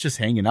Wilson, and he's just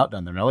hanging out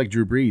down there. And I like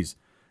Drew Brees.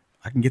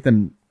 I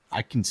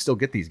can still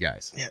get these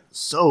guys. Yeah,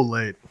 so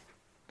late.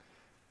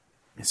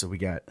 So we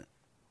got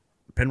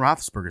Ben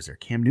Roethlisberger's there.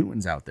 Cam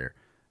Newton's out there.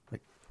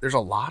 Like, there's a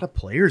lot of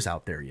players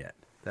out there yet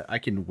that I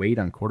can wait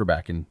on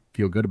quarterback and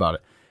feel good about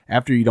it.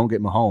 After you don't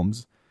get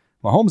Mahomes,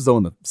 though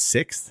in the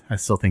 6th, I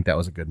still think that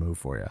was a good move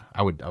for you.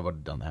 I would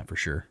have done that for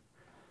sure.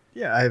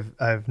 Yeah,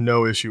 I have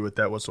no issue with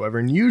that whatsoever.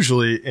 And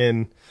usually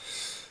in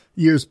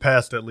years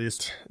past, at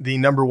least, the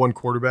number 1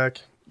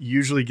 quarterback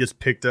usually gets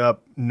picked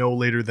up no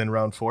later than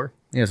round 4.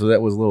 Yeah, so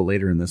that was a little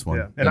later in this one.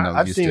 Yeah, and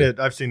I've seen it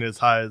as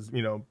high as,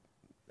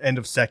 end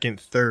of 2nd,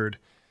 3rd,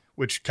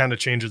 which kind of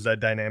changes that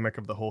dynamic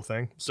of the whole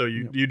thing. So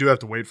you do have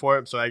to wait for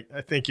it. So I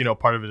think,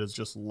 part of it is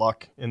just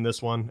luck in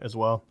this one as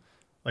well.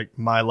 Like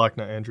my luck,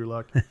 not Andrew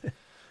luck.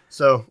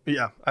 So,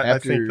 yeah, I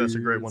think that's a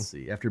great one. Let's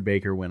see. After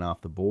Baker went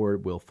off the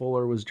board, Will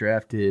Fuller was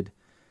drafted.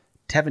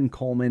 Tevin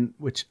Coleman,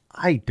 which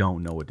I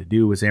don't know what to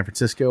do with San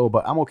Francisco,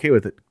 but I'm okay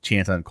with a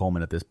chance on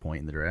Coleman at this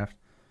point in the draft.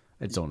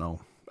 I just don't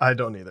know. I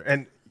don't either.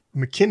 And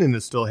McKinnon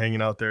is still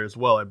hanging out there as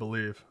well, I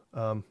believe.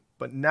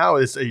 But now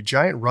it's a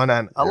giant run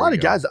on a lot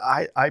of guys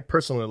I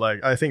personally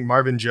like. I think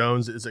Marvin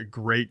Jones is a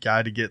great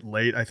guy to get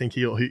late. I think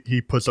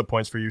he puts up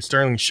points for you.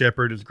 Sterling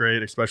Shepard is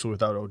great, especially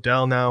without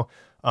Odell now.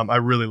 I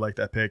really like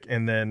that pick.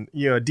 And then,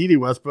 D.D.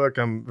 Westbrook,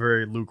 I'm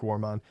very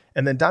lukewarm on.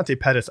 And then Dante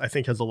Pettis, I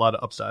think, has a lot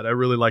of upside. I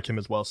really like him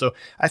as well. So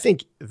I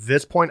think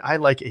this point, I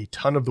like a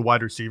ton of the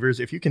wide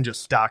receivers. If you can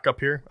just stock up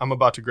here, I'm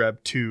about to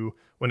grab 2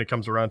 when it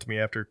comes around to me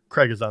after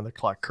Craig is on the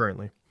clock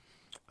currently.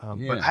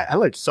 But I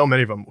like so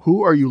many of them.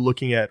 Who are you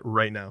looking at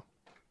right now?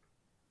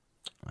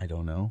 I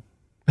don't know.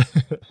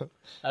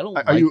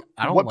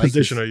 What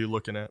position are you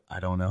looking at? I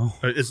don't know.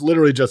 It's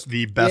literally just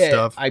the best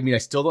of. I mean, I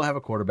still don't have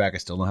a quarterback. I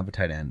still don't have a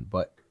tight end.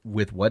 But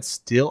with what's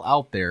still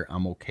out there,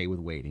 I'm okay with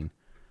waiting.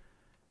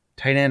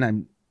 Tight end,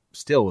 I'm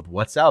still with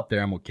what's out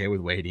there. I'm okay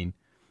with waiting.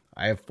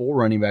 I have 4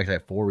 running backs. I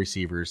have 4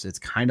 receivers. It's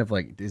kind of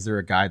like, is there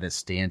a guy that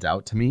stands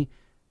out to me?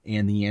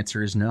 And the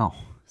answer is no.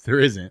 There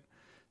isn't.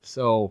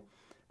 So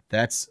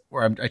that's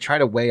where I try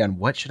to weigh on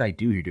what should I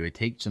do here. Do I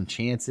take some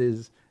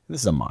chances? This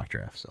is a mock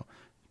draft, so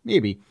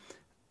maybe.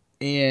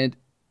 And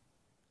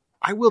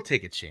I will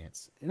take a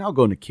chance, and I'll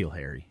go N'Keal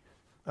Harry.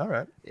 All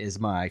right. Is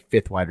my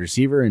 5th wide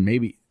receiver, and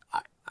maybe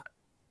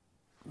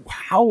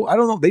I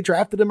don't know. They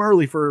drafted him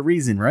early for a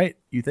reason, right?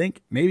 You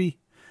think? Maybe.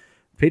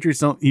 Patriots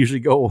don't usually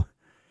go.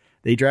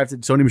 They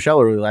drafted Sony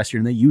Michel early last year,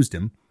 and they used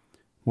him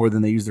more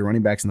than they used their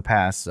running backs in the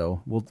past,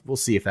 so we'll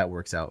see if that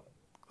works out.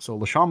 So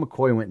LaShawn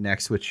McCoy went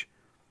next, which,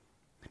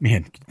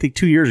 man, I think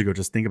 2 years ago,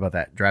 just think about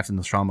that. Drafting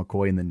LaShawn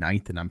McCoy in the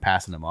 9th, and I'm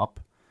passing him up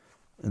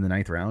in the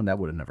 9th round. That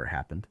would have never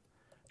happened.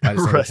 I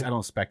don't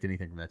expect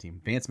anything from that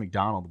team. Vance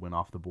McDonald went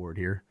off the board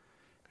here.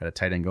 Got a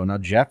tight end going. Now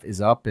Jeff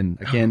is up, and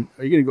again,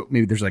 are you going to go?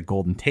 Maybe there's like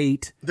Golden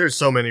Tate. There's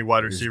so many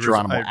wide receivers.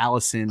 Geronimo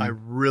Allison. I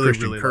really,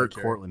 Christian really Kirk,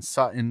 like Cortland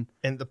Sutton.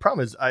 And the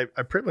problem is, I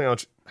pretty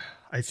much,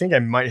 I think I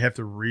might have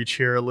to reach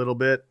here a little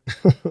bit.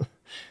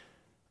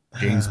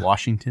 James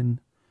Washington.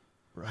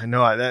 I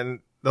know.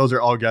 Those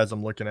are all guys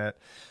I'm looking at.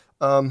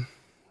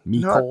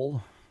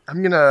 Mecole.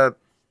 I'm going to,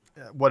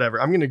 whatever.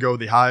 I'm going to go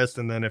the highest,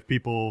 and then if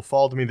people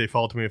fall to me, they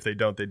fall to me. If they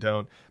don't, they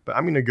don't. But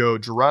I'm going to go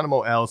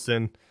Geronimo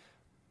Allison.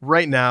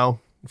 Right now,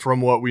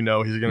 from what we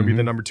know, he's going to be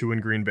the number 2 in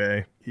Green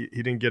Bay. He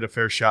didn't get a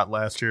fair shot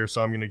last year,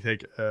 so I'm going to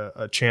take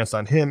a chance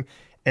on him.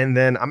 And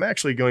then I'm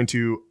actually going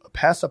to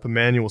pass up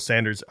Emmanuel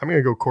Sanders. I'm going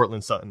to go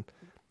Cortland Sutton.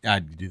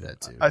 I'd do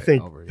that too. I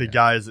think the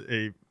guy is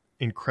a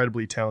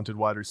incredibly talented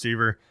wide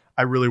receiver.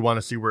 I really want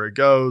to see where it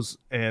goes,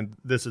 and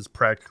this is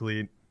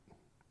practically,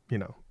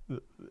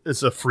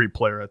 it's a free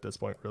player at this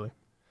point, really.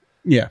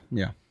 Yeah.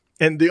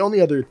 And the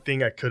only other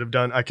thing I could have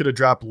done, I could have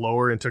dropped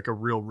lower and took a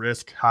real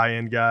risk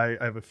high-end guy.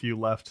 I have a few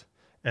left.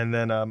 And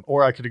then,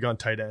 or I could have gone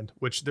tight end,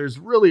 which there's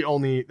really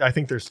only, I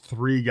think there's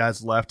 3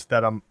 guys left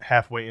that I'm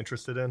halfway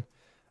interested in,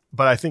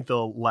 but I think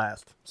they'll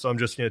last. So I'm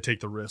just going to take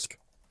the risk.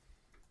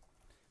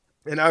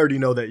 And I already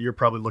know that you're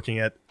probably looking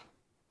at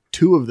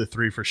 2 of the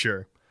 3 for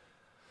sure.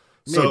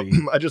 Maybe.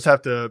 So I just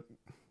have to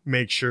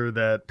make sure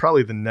that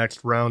probably the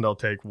next round I'll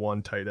take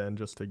 1 tight end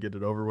just to get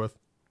it over with.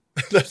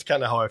 That's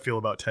kind of how I feel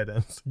about tight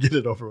ends. Get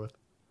it over with.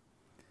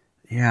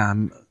 Yeah.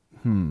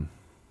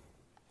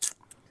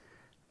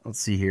 Let's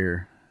see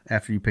here.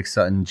 After you pick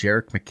Sutton,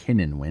 Jerick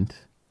McKinnon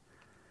went.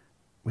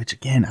 Which,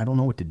 again, I don't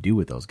know what to do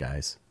with those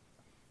guys.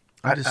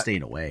 I'm just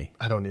staying away.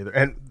 I don't either.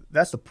 And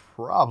that's the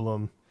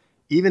problem.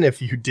 Even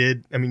if you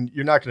did,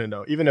 you're not going to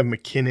know. Even if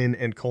McKinnon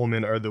and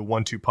Coleman are the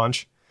 1-2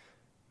 punch,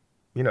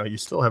 you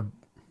still have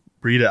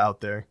Breida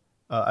out there.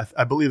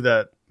 I believe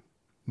that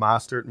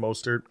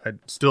Mostert, I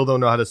still don't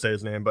know how to say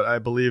his name, but I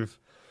believe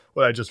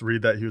what I just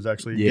read that he was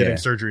actually getting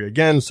surgery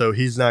again, so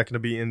he's not going to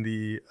be in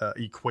the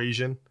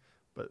equation.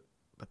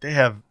 But they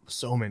have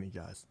so many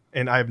guys,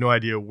 and I have no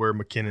idea where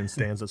McKinnon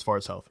stands as far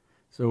as health.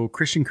 So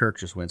Christian Kirk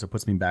just went, so it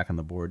puts me back on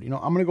the board. I'm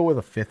going to go with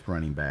a 5th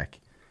running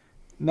back.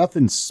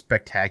 nothing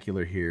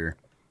spectacular here.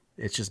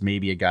 It's just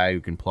maybe a guy who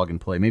can plug and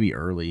play, maybe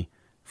early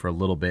for a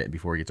little bit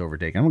before he gets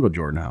overtaken. I'm going to go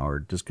Jordan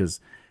Howard just because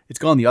it's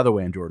gone the other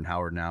way on Jordan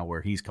Howard now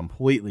where he's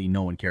completely,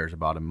 no one cares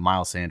about him.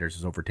 Miles Sanders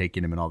is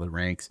overtaking him in all the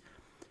ranks.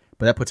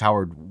 But that puts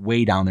Howard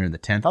way down there in the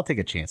 10th. I'll take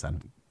a chance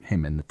on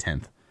him in the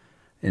 10th.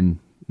 And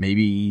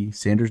maybe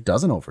Sanders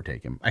doesn't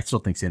overtake him. I still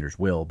think Sanders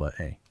will, but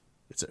hey,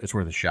 it's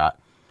worth a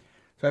shot.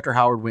 So after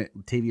Howard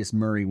went, Latavius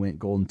Murray went,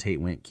 Golden Tate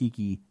went,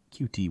 Kiki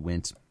QT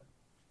went.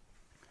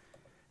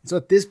 So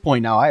at this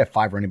point now, I have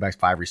 5 running backs,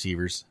 5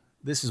 receivers.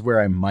 This is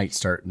where I might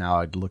start now.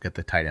 I'd look at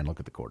the tight end, look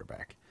at the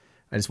quarterback.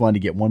 I just wanted to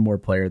get one more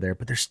player there,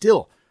 but they're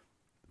still,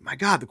 my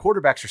God, the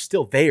quarterbacks are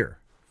still there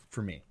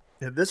for me.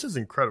 Yeah, this is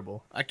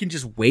incredible. I can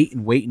just wait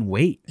and wait and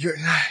wait. You're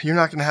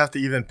not going to have to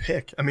even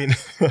pick. I mean,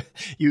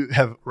 you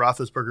have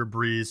Roethlisberger,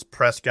 Breeze,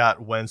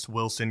 Prescott, Wentz,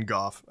 Wilson,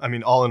 Goff. I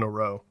mean, all in a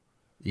row.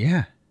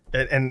 Yeah.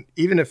 And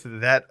even if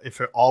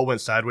it all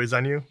went sideways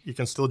on you, you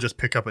can still just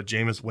pick up a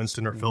Jameis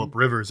Winston or Phillip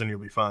Rivers and you'll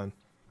be fine.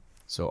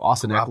 So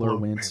Austin Eckler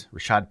went,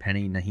 Rashad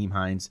Penny, Naheem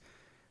Hines,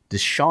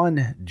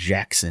 Deshaun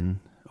Jackson,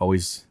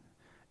 always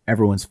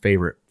everyone's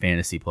favorite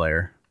fantasy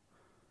player.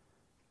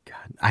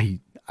 God, I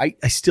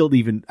still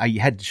even, I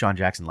had Deshaun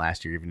Jackson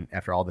last year, even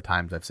after all the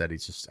times I've said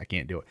I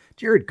can't do it.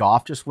 Jared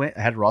Goff just went.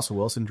 I had Russell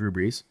Wilson, Drew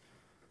Brees.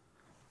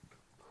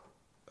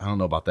 I don't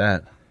know about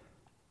that.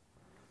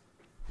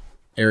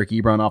 Eric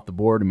Ebron off the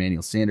board,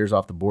 Emmanuel Sanders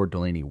off the board,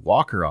 Delaney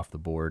Walker off the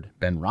board,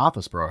 Ben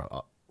Roethlisberger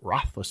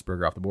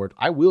off the board.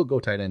 I will go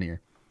tight end here,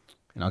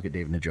 and I'll get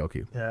David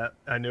Njoku. Yeah,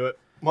 I knew it.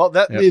 Well,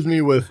 that leaves me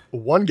with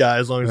one guy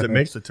as long as it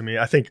makes it to me.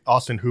 I think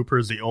Austin Hooper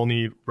is the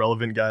only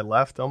relevant guy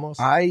left almost.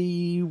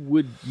 I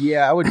would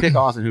pick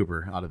Austin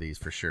Hooper out of these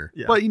for sure.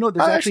 Yeah. But,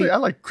 there's I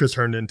like Chris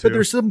Herndon too. But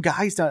there's some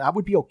guys that I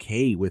would be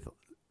okay with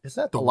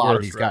a lot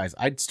of these guys.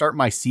 I'd start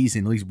my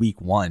season, at least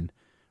week 1,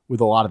 with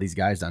a lot of these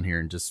guys down here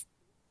and just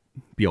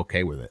be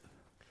okay with it.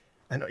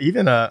 I know,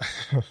 even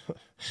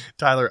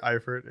Tyler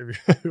Eifert.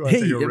 If you want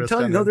to take a risk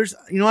telling you, there's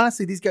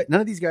honestly these guys.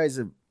 None of these guys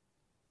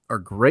are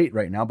great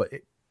right now, but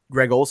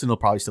Greg Olsen will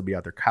probably still be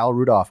out there. Kyle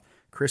Rudolph,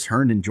 Chris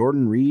Herndon,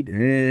 Jordan Reed.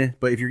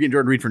 But if you're getting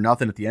Jordan Reed for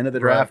nothing at the end of the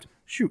draft,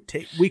 shoot,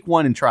 take week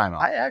 1 and try him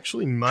out. I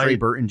actually might. Trey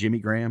Burton, Jimmy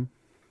Graham.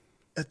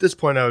 At this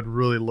point, I would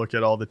really look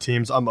at all the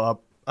teams. I'm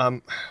up.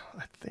 I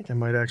think I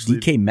might actually.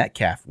 DK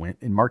Metcalf went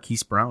and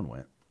Marquise Brown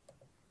went.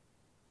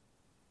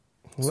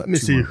 Let me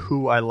see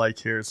who I like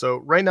here. So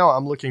right now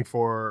I'm looking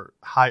for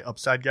high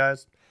upside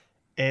guys.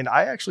 And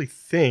I actually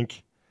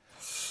think,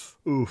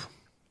 you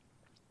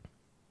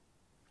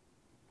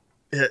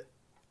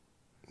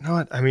know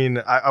what? I mean,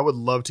 I would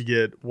love to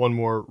get one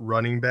more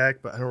running back,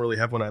 but I don't really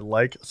have one I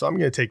like. So I'm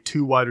going to take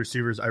 2 wide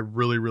receivers I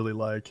really, really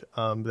like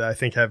that I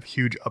think have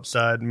huge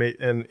upside.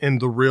 And in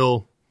the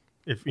real,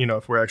 if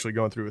we're actually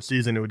going through a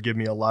season, it would give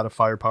me a lot of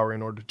firepower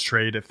in order to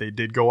trade if they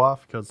did go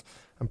off because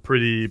I'm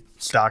pretty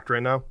stocked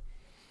right now.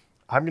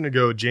 I'm going to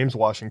go James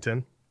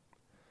Washington,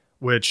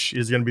 which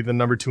is going to be the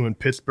number 2 in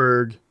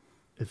Pittsburgh.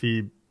 If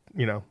he,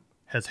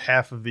 has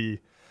half of the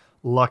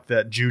luck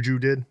that Juju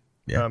did,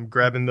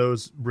 grabbing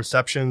those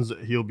receptions,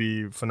 he'll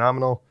be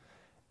phenomenal.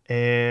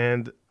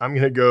 And I'm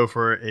going to go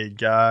for a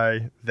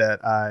guy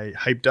that I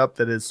hyped up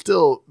that is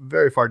still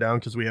very far down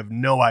because we have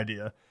no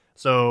idea.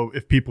 So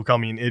if people call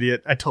me an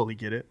idiot, I totally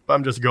get it. But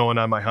I'm just going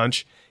on my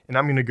hunch. And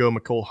I'm going to go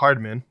McCole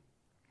Hardman.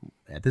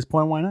 At this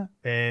point, why not?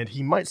 And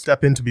he might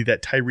step in to be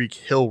that Tyreek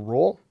Hill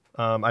role.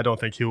 I don't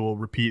think he will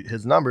repeat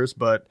his numbers,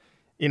 but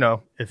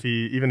if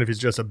he's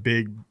just a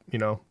big,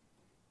 kind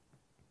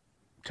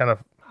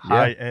of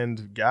high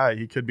end guy,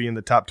 he could be in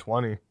the top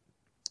 20.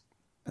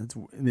 At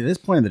this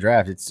point in the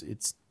draft,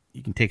 it's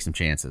you can take some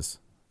chances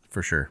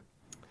for sure.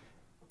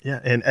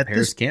 Yeah, and at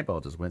Paris Campbell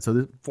just went.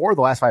 So 4 of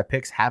the last 5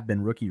 picks have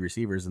been rookie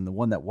receivers, and the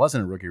one that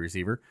wasn't a rookie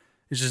receiver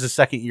is just a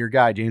second-year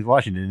guy, James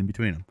Washington, in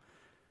between them.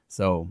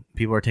 So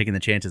people are taking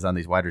the chances on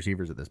these wide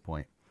receivers at this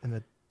point. And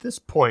at this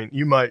point,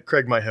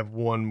 Craig might have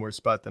one more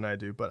spot than I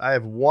do, but I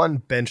have one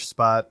bench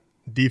spot,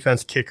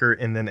 defense, kicker,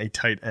 and then a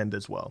tight end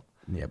as well.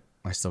 Yep.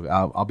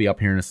 I'll be up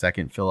here in a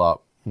second, fill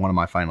out one of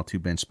my final 2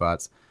 bench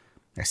spots.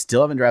 I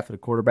still haven't drafted a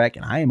quarterback,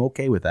 and I am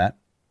okay with that.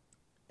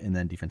 And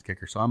then defense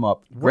kicker. So I'm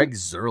up. Greg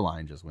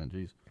Zuerlein just went.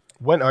 Jeez.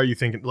 When are you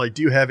thinking? Like,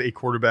 do you have a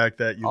quarterback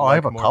that you like? I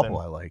have a couple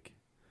I like.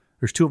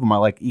 There's 2 of them I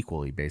like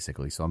equally,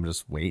 basically. So I'm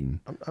just waiting.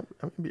 I'm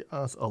going to be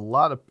honest. A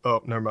lot of.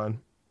 Oh, never mind.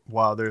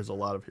 Wow, there's a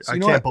lot of here. So I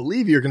can't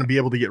believe you're going to be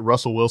able to get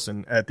Russell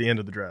Wilson at the end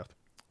of the draft.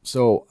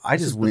 So I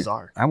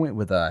went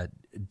with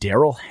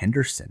Darrell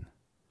Henderson,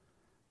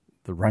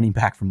 the running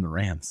back from the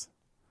Rams.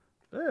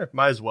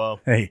 Might as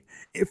well. Hey,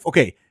 if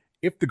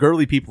the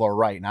girly people are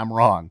right and I'm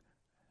wrong,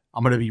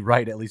 I'm going to be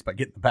right at least by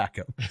getting the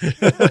backup.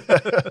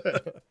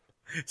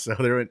 So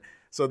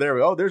there we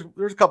go.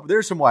 There's a couple.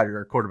 There's some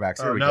wider quarterbacks.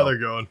 There we go. Now they're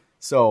going.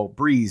 So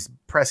Breeze,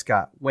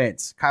 Prescott,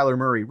 Wentz, Kyler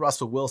Murray,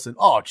 Russell Wilson.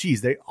 Oh,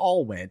 geez, they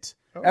all went.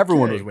 Okay.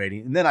 Everyone was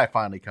waiting, and then I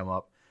finally come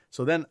up.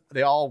 So then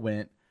they all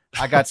went.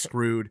 I got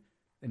screwed,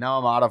 and now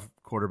I'm out of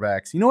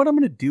quarterbacks. You know what I'm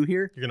going to do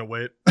here? You're going to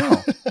wait?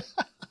 No.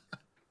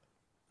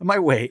 I might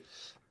wait.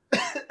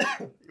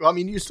 Well, I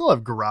mean, you still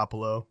have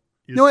Garoppolo.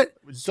 You know what?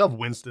 We still have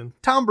Winston.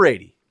 Tom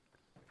Brady.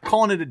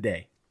 Calling it a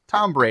day.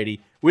 Tom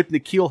Brady with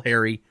N'Keal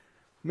Harry.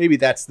 Maybe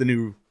that's the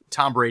new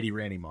Tom Brady,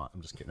 Randy Moss.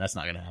 I'm just kidding. That's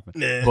not going to happen.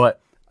 Nah.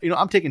 But,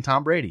 I'm taking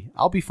Tom Brady.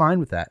 I'll be fine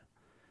with that.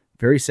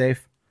 Very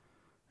safe.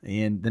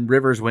 And then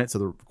Rivers went, so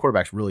the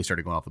quarterbacks really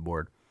started going off the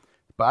board.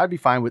 But I'd be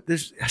fine with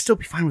this. I'd still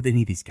be fine with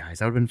any of these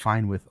guys. I would have been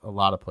fine with a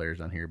lot of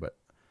players on here. But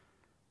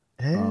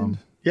and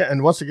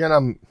once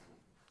again,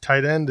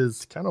 tight end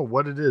is kind of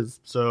what it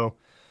is. So,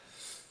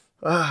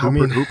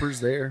 Hooper's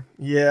there.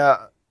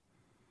 Yeah.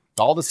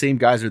 All the same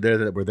guys are there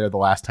that were there the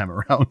last time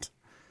around.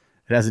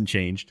 It hasn't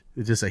changed.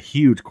 It's just a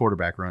huge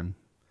quarterback run.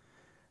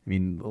 I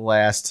mean, the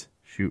last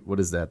what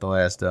is that? The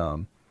last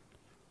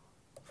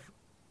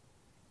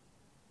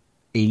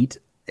eight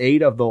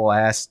of the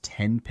last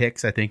 10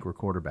 picks, I think, were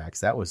quarterbacks.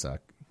 That was a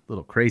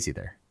little crazy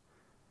there.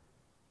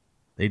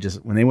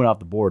 When they went off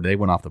the board, they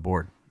went off the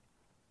board.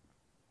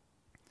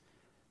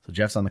 So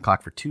Jeff's on the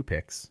clock for 2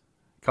 picks.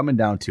 Coming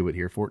down to it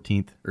here,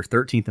 13th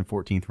and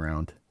 14th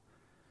round.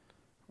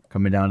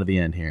 Coming down to the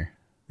end here.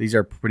 These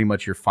are pretty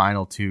much your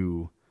final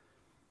 2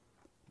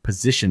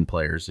 position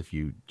players if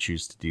you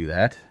choose to do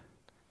that.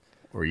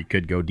 Or you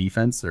could go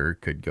defense or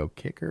could go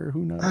kicker.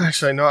 Who knows?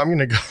 Actually, no, I'm going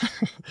to go.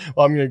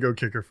 Well, I'm going to go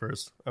kicker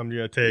first. I'm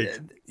going to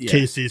take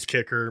Casey's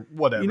kicker,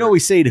 whatever. We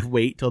say to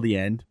wait till the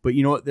end, but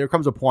there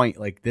comes a point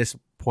like this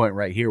point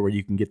right here where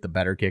you can get the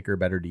better kicker,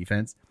 better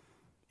defense,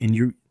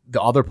 and the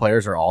other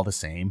players are all the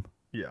same.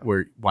 Yeah.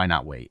 Why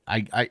not wait?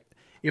 I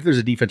if there's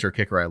a defense or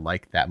kicker I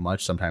like that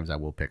much, sometimes I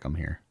will pick them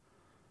here.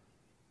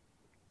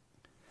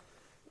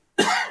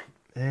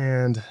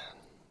 And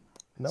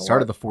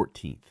start of the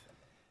 14th.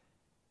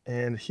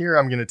 And here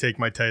I'm going to take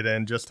my tight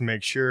end just to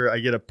make sure I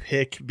get a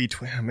pick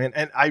between them.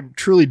 And I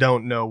truly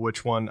don't know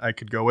which one I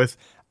could go with.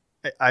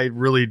 I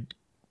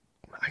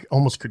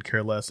almost could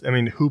care less. I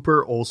mean,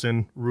 Hooper,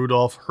 Olsen,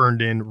 Rudolph,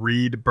 Herndon,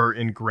 Reed,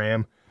 Burton,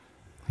 Graham.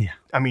 Yeah.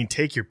 I mean,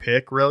 take your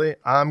pick, really.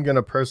 I'm going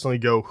to personally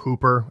go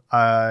Hooper.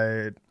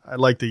 I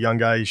like the young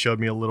guy. He showed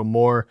me a little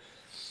more.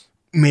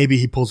 Maybe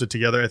he pulls it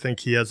together. I think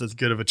he has as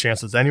good of a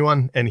chance as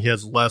anyone, and he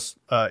has less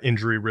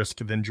injury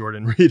risk than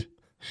Jordan Reed.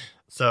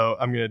 So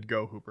I'm going to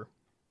go Hooper.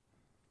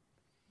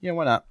 Yeah,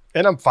 why not?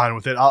 And I'm fine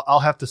with it. I'll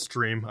have to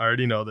stream. I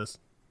already know this.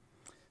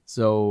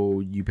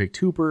 So you picked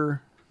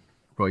Hooper.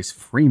 Royce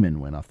Freeman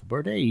went off the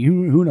board. Hey,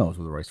 who knows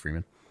with Royce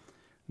Freeman?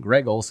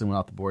 Greg Olsen went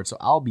off the board, so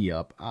I'll be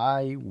up.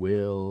 I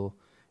will.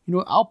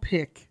 I'll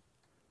pick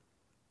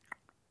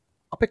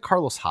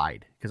Carlos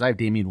Hyde because I have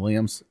Damian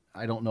Williams.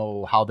 I don't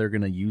know how they're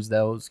going to use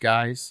those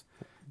guys.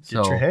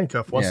 Get your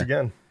handcuff once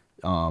again.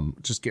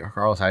 Just get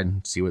Carlos Hyde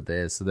and see what that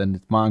is. So then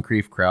it's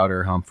Moncrief,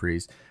 Crowder,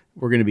 Humphreys.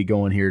 We're going to be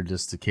going here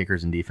just to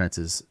kickers and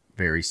defenses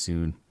very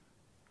soon.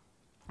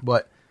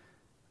 But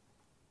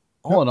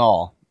all in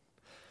all,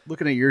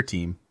 looking at your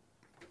team,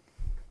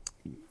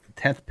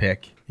 10th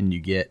pick, and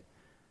you get.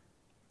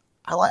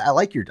 I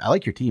like your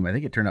team. I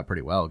think it turned out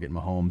pretty well. Getting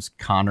Mahomes,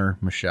 Connor,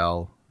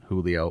 Michelle,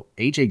 Julio,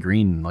 AJ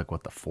Green, the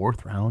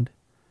 4th round.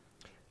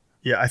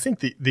 Yeah, I think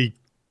the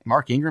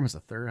Mark Ingram is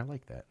the 3rd. I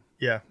like that.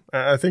 Yeah,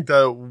 I think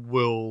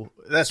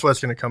that's what it's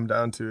going to come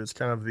down to. It's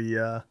kind of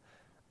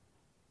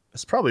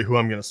it's probably who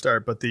I'm going to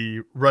start, but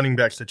the running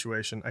back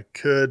situation, I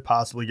could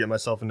possibly get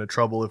myself into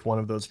trouble if one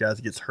of those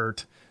guys gets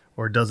hurt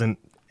or doesn't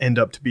end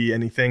up to be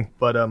anything.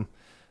 But I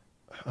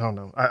don't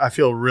know. I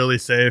feel really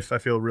safe. I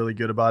feel really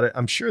good about it.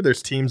 I'm sure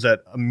there's teams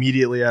that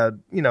immediately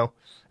add,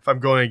 if I'm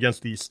going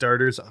against the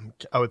starters,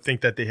 I would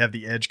think that they have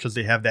the edge because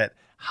they have that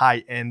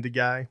high-end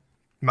guy.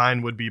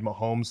 Mine would be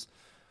Mahomes.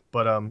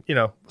 But,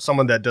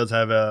 someone that does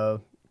have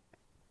a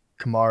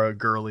Kamara,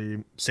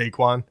 Gurley,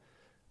 Saquon,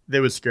 they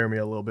would scare me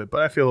a little bit.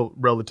 But I feel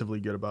relatively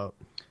good about.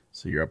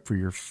 So you're up for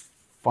your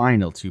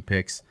final 2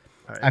 picks.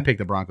 Right. I picked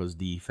the Broncos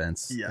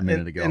defense a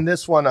minute ago. And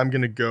this one, I'm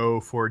going to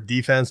go for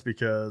defense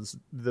because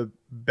the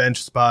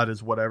bench spot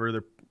is whatever.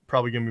 They're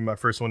probably going to be my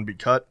first one to be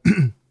cut.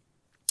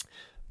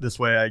 This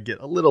way I get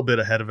a little bit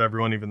ahead of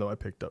everyone, even though I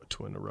picked up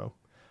 2 in a row.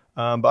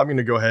 But I'm going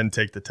to go ahead and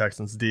take the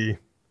Texans D.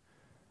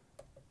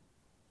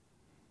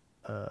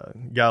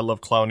 Gotta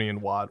love Clowney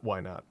and Watt.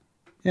 Why not?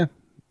 Yeah.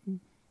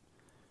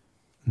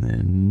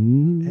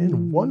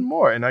 And one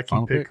more, and I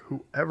can pick pick.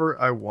 whoever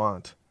I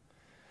want.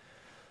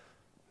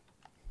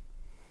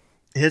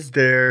 Is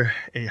there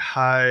a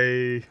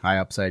high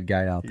upside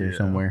guy out there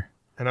somewhere?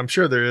 And I'm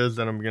sure there is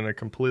that I'm going to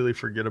completely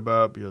forget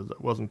about because I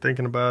wasn't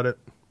thinking about it.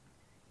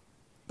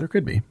 There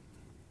could be.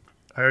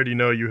 I already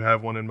know you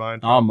have one in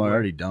mind. I'm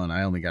already done.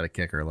 I only got a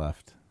kicker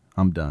left.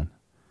 I'm done.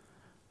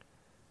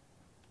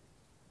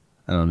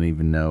 I don't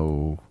even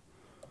know.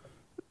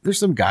 There's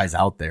some guys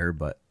out there,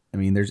 but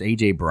there's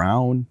A.J.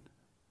 Brown,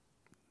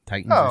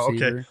 Titans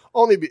receiver.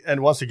 Okay.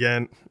 And once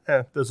again,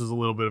 this is a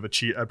little bit of a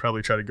cheat. I'd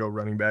probably try to go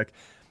running back.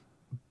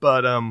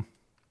 But I'm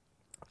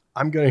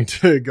going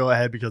to go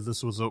ahead because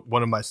this was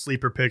one of my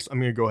sleeper picks. I'm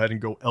going to go ahead and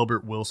go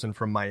Albert Wilson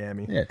from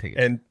Miami. Yeah, take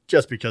it. And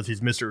just because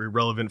he's Mr.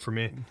 Irrelevant for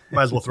me,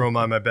 might as well throw him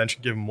on my bench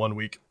and give him 1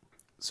 week.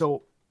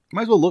 So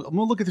might as well look. I'm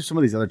going to look at some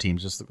of these other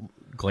teams, just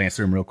glance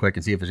through them real quick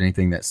and see if there's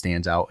anything that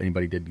stands out.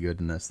 Anybody did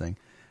good in this thing.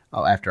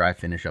 After I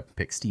finish up and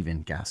pick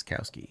Steven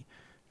Gostkowski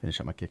finish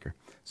up my kicker.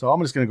 So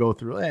I'm just going to go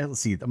through. Let's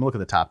see. I'm going to look at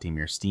the top team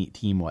here.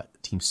 Team what?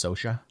 Team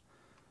Sosha.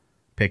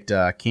 Picked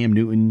Cam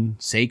Newton,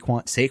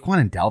 Saquon,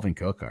 and Dalvin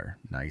Cook are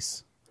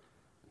nice.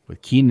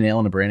 With Keenan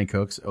Allen and Brandon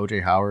Cooks,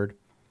 OJ Howard,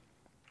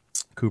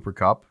 Cooper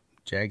Kupp,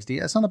 Jags D.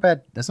 That's not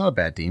a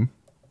bad team.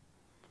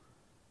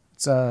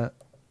 It's not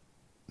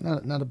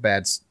a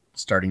bad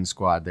starting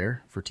squad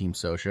there for Team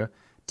Sosha.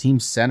 Team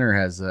Center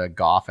has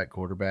Goff at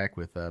quarterback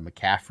with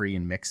McCaffrey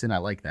and Mixon. I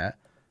like that.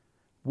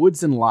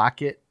 Woods and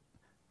Lockett.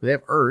 They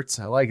have Ertz.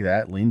 I like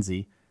that.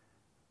 Lindsey.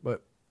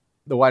 But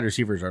the wide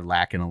receivers are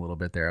lacking a little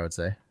bit there, I would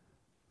say.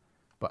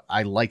 But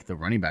I like the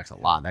running backs a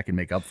lot. That can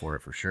make up for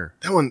it for sure.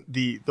 That one,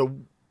 the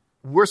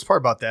worst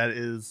part about that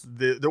is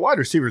the wide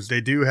receivers,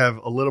 they do have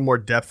a little more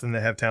depth than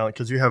they have talent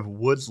because you have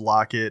Woods,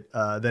 Lockett,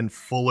 then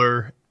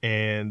Fuller,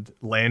 and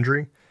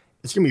Landry.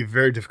 It's going to be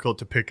very difficult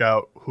to pick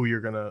out who you're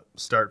going to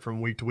start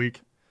from week to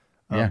week.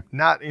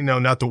 Not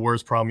the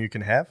worst problem you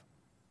can have,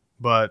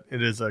 but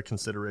it is a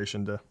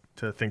consideration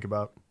to think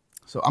about.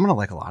 So I'm going to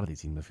like a lot of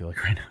these teams, I feel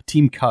like, right now.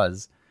 Team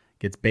Cuz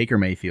gets Baker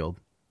Mayfield,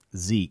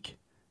 Zeke.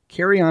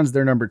 Carry-on's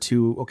their number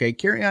 2. Okay,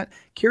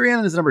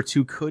 Carry-on is number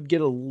 2. Could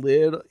get a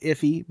little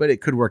iffy, but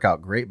it could work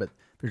out great. But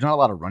there's not a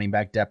lot of running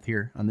back depth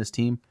here on this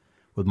team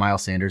with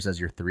Miles Sanders as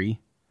your 3.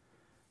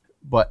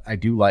 But I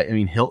do like,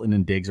 Hilton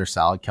and Diggs are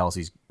solid.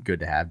 Kelsey's good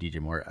to have. DJ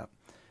Moore.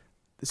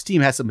 This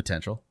team has some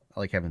potential.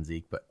 I like having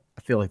Zeke, but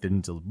I feel like there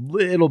needs a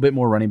little bit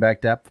more running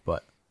back depth,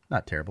 but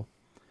not terrible.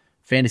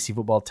 Fantasy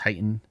Football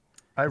Titan.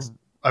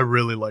 I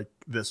really like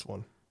this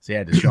one. So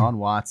yeah, Deshaun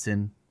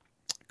Watson,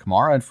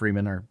 Kamara and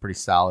Freeman are pretty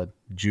solid.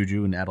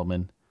 Juju and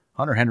Edelman.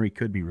 Hunter Henry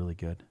could be really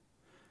good.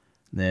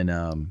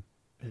 Then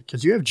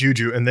because you have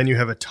Juju and then you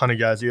have a ton of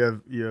guys.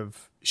 You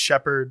have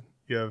Shepard,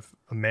 you have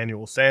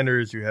Emmanuel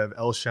Sanders, you have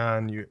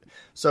Elshon.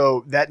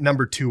 So that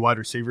number 2 wide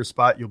receiver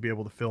spot you'll be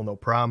able to fill no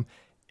problem.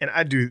 And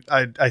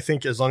I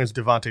think as long as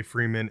Devontae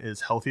Freeman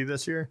is healthy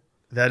this year,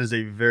 that is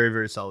a very,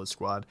 very solid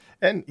squad.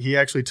 And he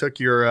actually took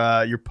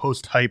your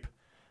post hype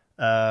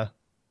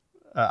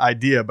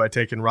idea by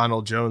taking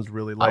Ronald Jones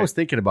really late. I was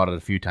thinking about it a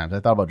few times. I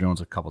thought about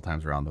Jones a couple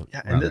times around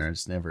there. I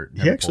just never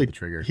pulled the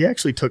trigger. He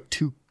actually took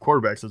 2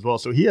 quarterbacks as well.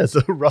 So he has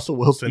Russell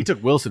Wilson. He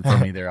took Wilson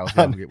from me there. I was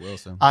going to get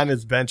Wilson on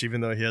his bench,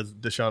 even though he has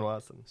Deshaun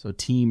Watson. So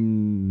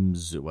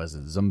teams, was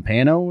it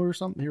Zampano or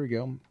something? Here we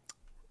go.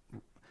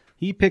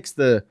 He picks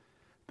the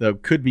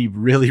could be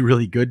really,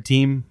 really good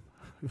team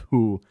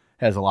who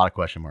has a lot of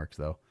question marks,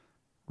 though.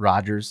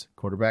 Rodgers,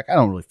 quarterback. I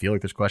don't really feel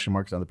like there's question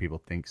marks. Other people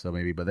think so,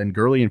 maybe. But then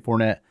Gurley and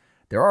Fournette,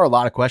 there are a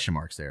lot of question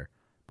marks there.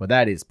 But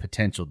that is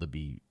potential to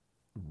be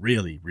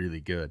really, really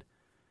good.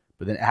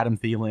 But then Adam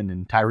Thielen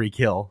and Tyreek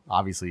Hill.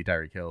 Obviously,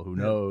 Tyreek Hill, who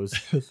knows?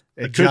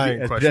 It could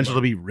be potential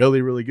to be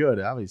really, really good,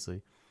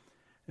 obviously.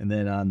 And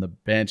then on the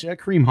bench,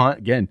 Kareem Hunt,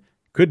 again,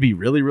 could be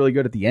really, really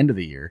good at the end of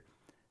the year.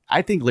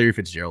 I think Larry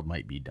Fitzgerald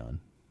might be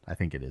done. I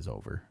think it is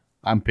over.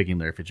 I'm picking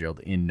Larry Fitzgerald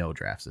in no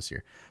drafts this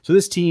year. So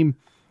this team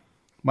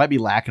might be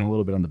lacking a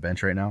little bit on the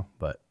bench right now,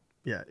 but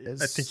yeah,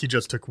 I think he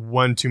just took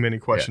one too many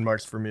question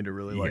marks for me to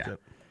really like it.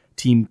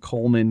 Team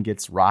Coleman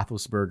gets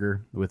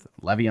Roethlisberger with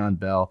Le'Veon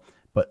Bell,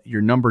 but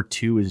your number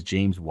 2 is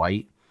James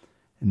White,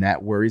 and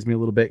that worries me a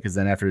little bit because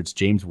then after it's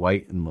James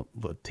White and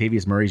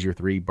Latavius Murray's your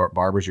 3,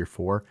 Barber's your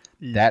 4.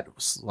 Yeah. That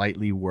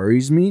slightly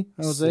worries me.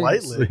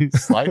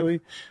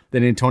 Slightly.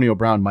 Then Antonio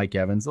Brown, Mike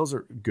Evans, those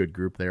are a good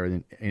group there.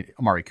 And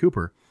Amari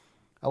Cooper,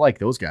 I like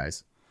those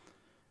guys.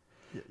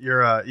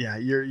 You're but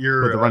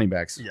the running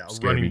backs. Yeah,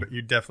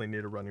 you definitely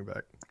need a running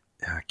back.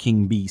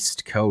 King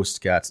Beast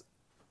Coast got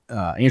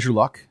Andrew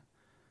Luck,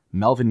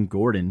 Melvin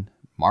Gordon,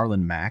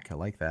 Marlon Mack. I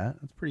like that.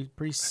 That's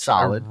pretty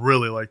solid. I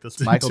really like this.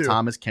 Michael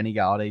Thomas, Kenny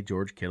Galladay,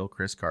 George Kittle,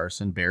 Chris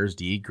Carson, Bears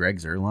D, Greg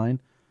Zuerlein.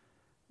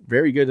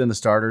 Very good in the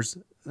starters.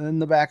 And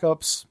the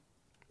backups,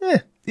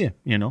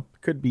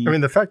 could be.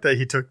 The fact that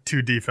he took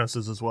 2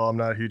 defenses as well, I'm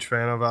not a huge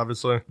fan of,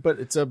 obviously. But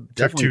it's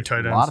definitely 2 tight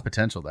ends. A lot of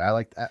potential there.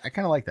 I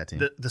kind of like that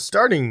team. The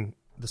starting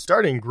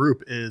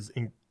group is,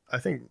 I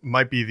think,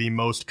 might be the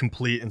most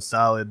complete and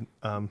solid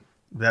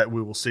that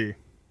we will see.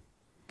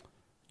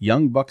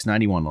 Young Bucks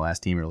 91, the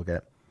last team we look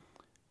at.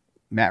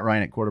 Matt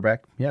Ryan at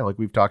quarterback. Yeah, like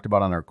we've talked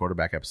about on our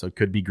quarterback episode.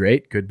 Could be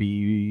great, could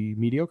be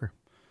mediocre.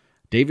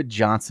 David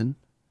Johnson.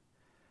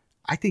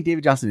 I think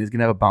David Johnson is going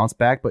to have a bounce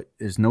back, but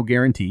there's no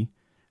guarantee.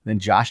 Then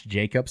Josh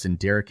Jacobs and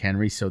Derrick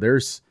Henry. So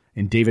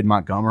and David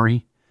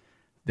Montgomery.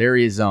 There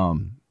is,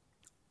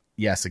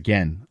 yes,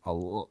 again,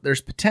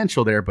 there's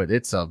potential there, but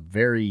this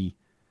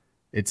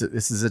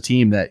is a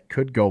team that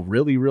could go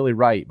really, really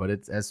right, but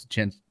it has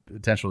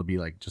potential to be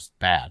like just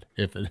bad.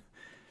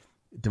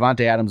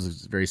 Devontae Adams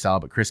is very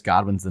solid, but Chris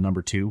Godwin's the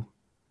number 2.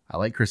 I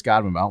like Chris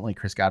Godwin, but I don't like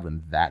Chris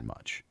Godwin that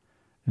much.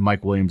 And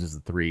Mike Williams is the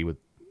 3 with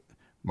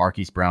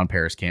Marquise Brown,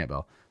 Paris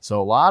Campbell.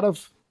 So a lot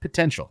of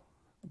potential,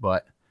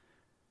 but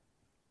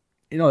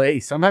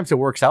hey, sometimes it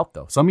works out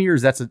though. Some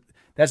years that's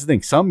the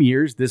thing. Some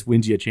years this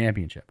wins you a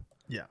championship.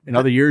 Yeah. In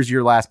other years,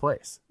 you're last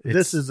place.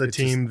 This is a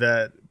team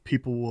that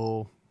people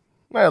will,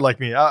 like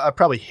me, I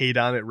probably hate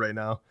on it right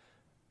now,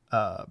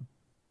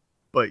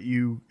 but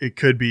it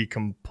could be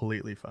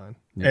completely fine.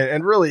 Yeah.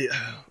 And really,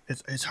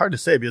 it's hard to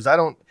say because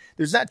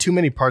there's not too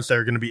many parts that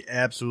are going to be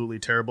absolutely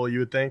terrible, you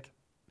would think.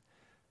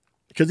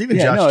 Because even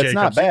Josh Jacobs, it's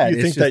not bad.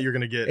 You think that you're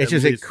going to get. It's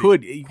just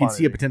you can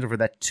see a potential for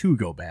that to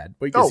go bad,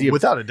 but you can see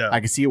without a doubt.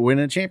 I can see it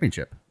winning a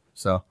championship.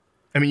 So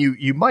I mean,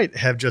 you might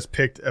have just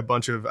picked a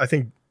bunch of. I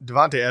think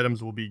Devontae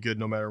Adams will be good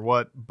no matter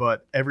what,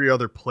 but every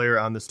other player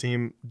on this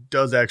team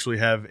does actually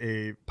have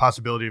a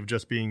possibility of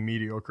just being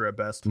mediocre at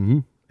best. Mm-hmm.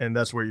 And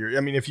that's where you're.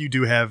 I mean, if you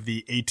do have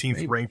the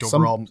 18th ranked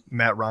overall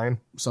Matt Ryan,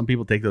 some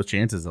people take those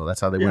chances though.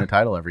 That's how they win a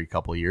title every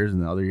couple of years,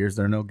 and the other years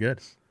they're no good.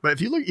 But if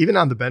you look even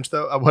on the bench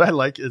though, what I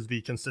like is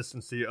the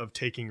consistency of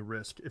taking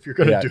risk. If you're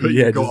going to do it,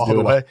 you go all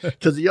the way.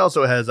 Because he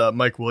also has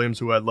Mike Williams,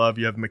 who I love.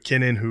 You have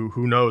McKinnon,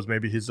 who knows,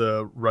 maybe he's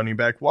a running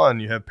back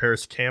one. You have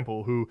Paris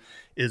Campbell, who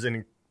is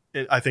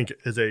I think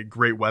is a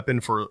great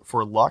weapon for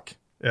luck.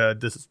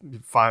 This is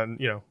fine.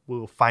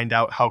 We'll find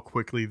out how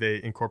quickly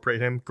they incorporate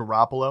him.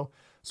 Garoppolo.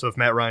 So if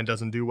Matt Ryan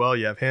doesn't do well,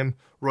 you have him.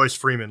 Royce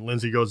Freeman,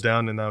 Lindsey goes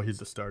down, and now he's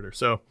the starter.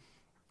 So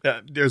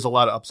there's a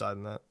lot of upside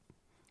in that.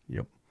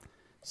 Yep.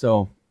 So,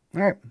 all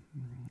right.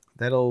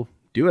 That'll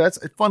do it.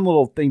 That's a fun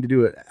little thing to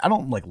do. I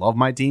don't love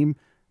my team.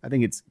 I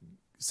think it's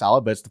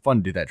solid, but it's fun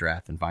to do that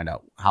draft and find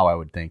out how I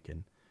would think.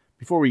 And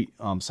before we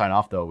sign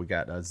off, though, we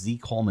got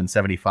Z Coleman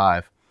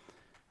 75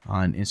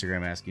 on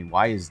Instagram asking,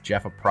 why is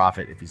Jeff a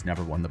prophet if he's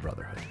never won the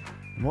Brotherhood?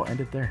 And we'll end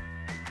it there.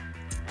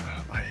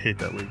 I hate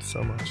that league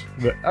so much.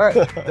 But, all right,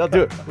 that'll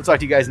do it. We'll talk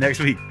to you guys next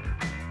week.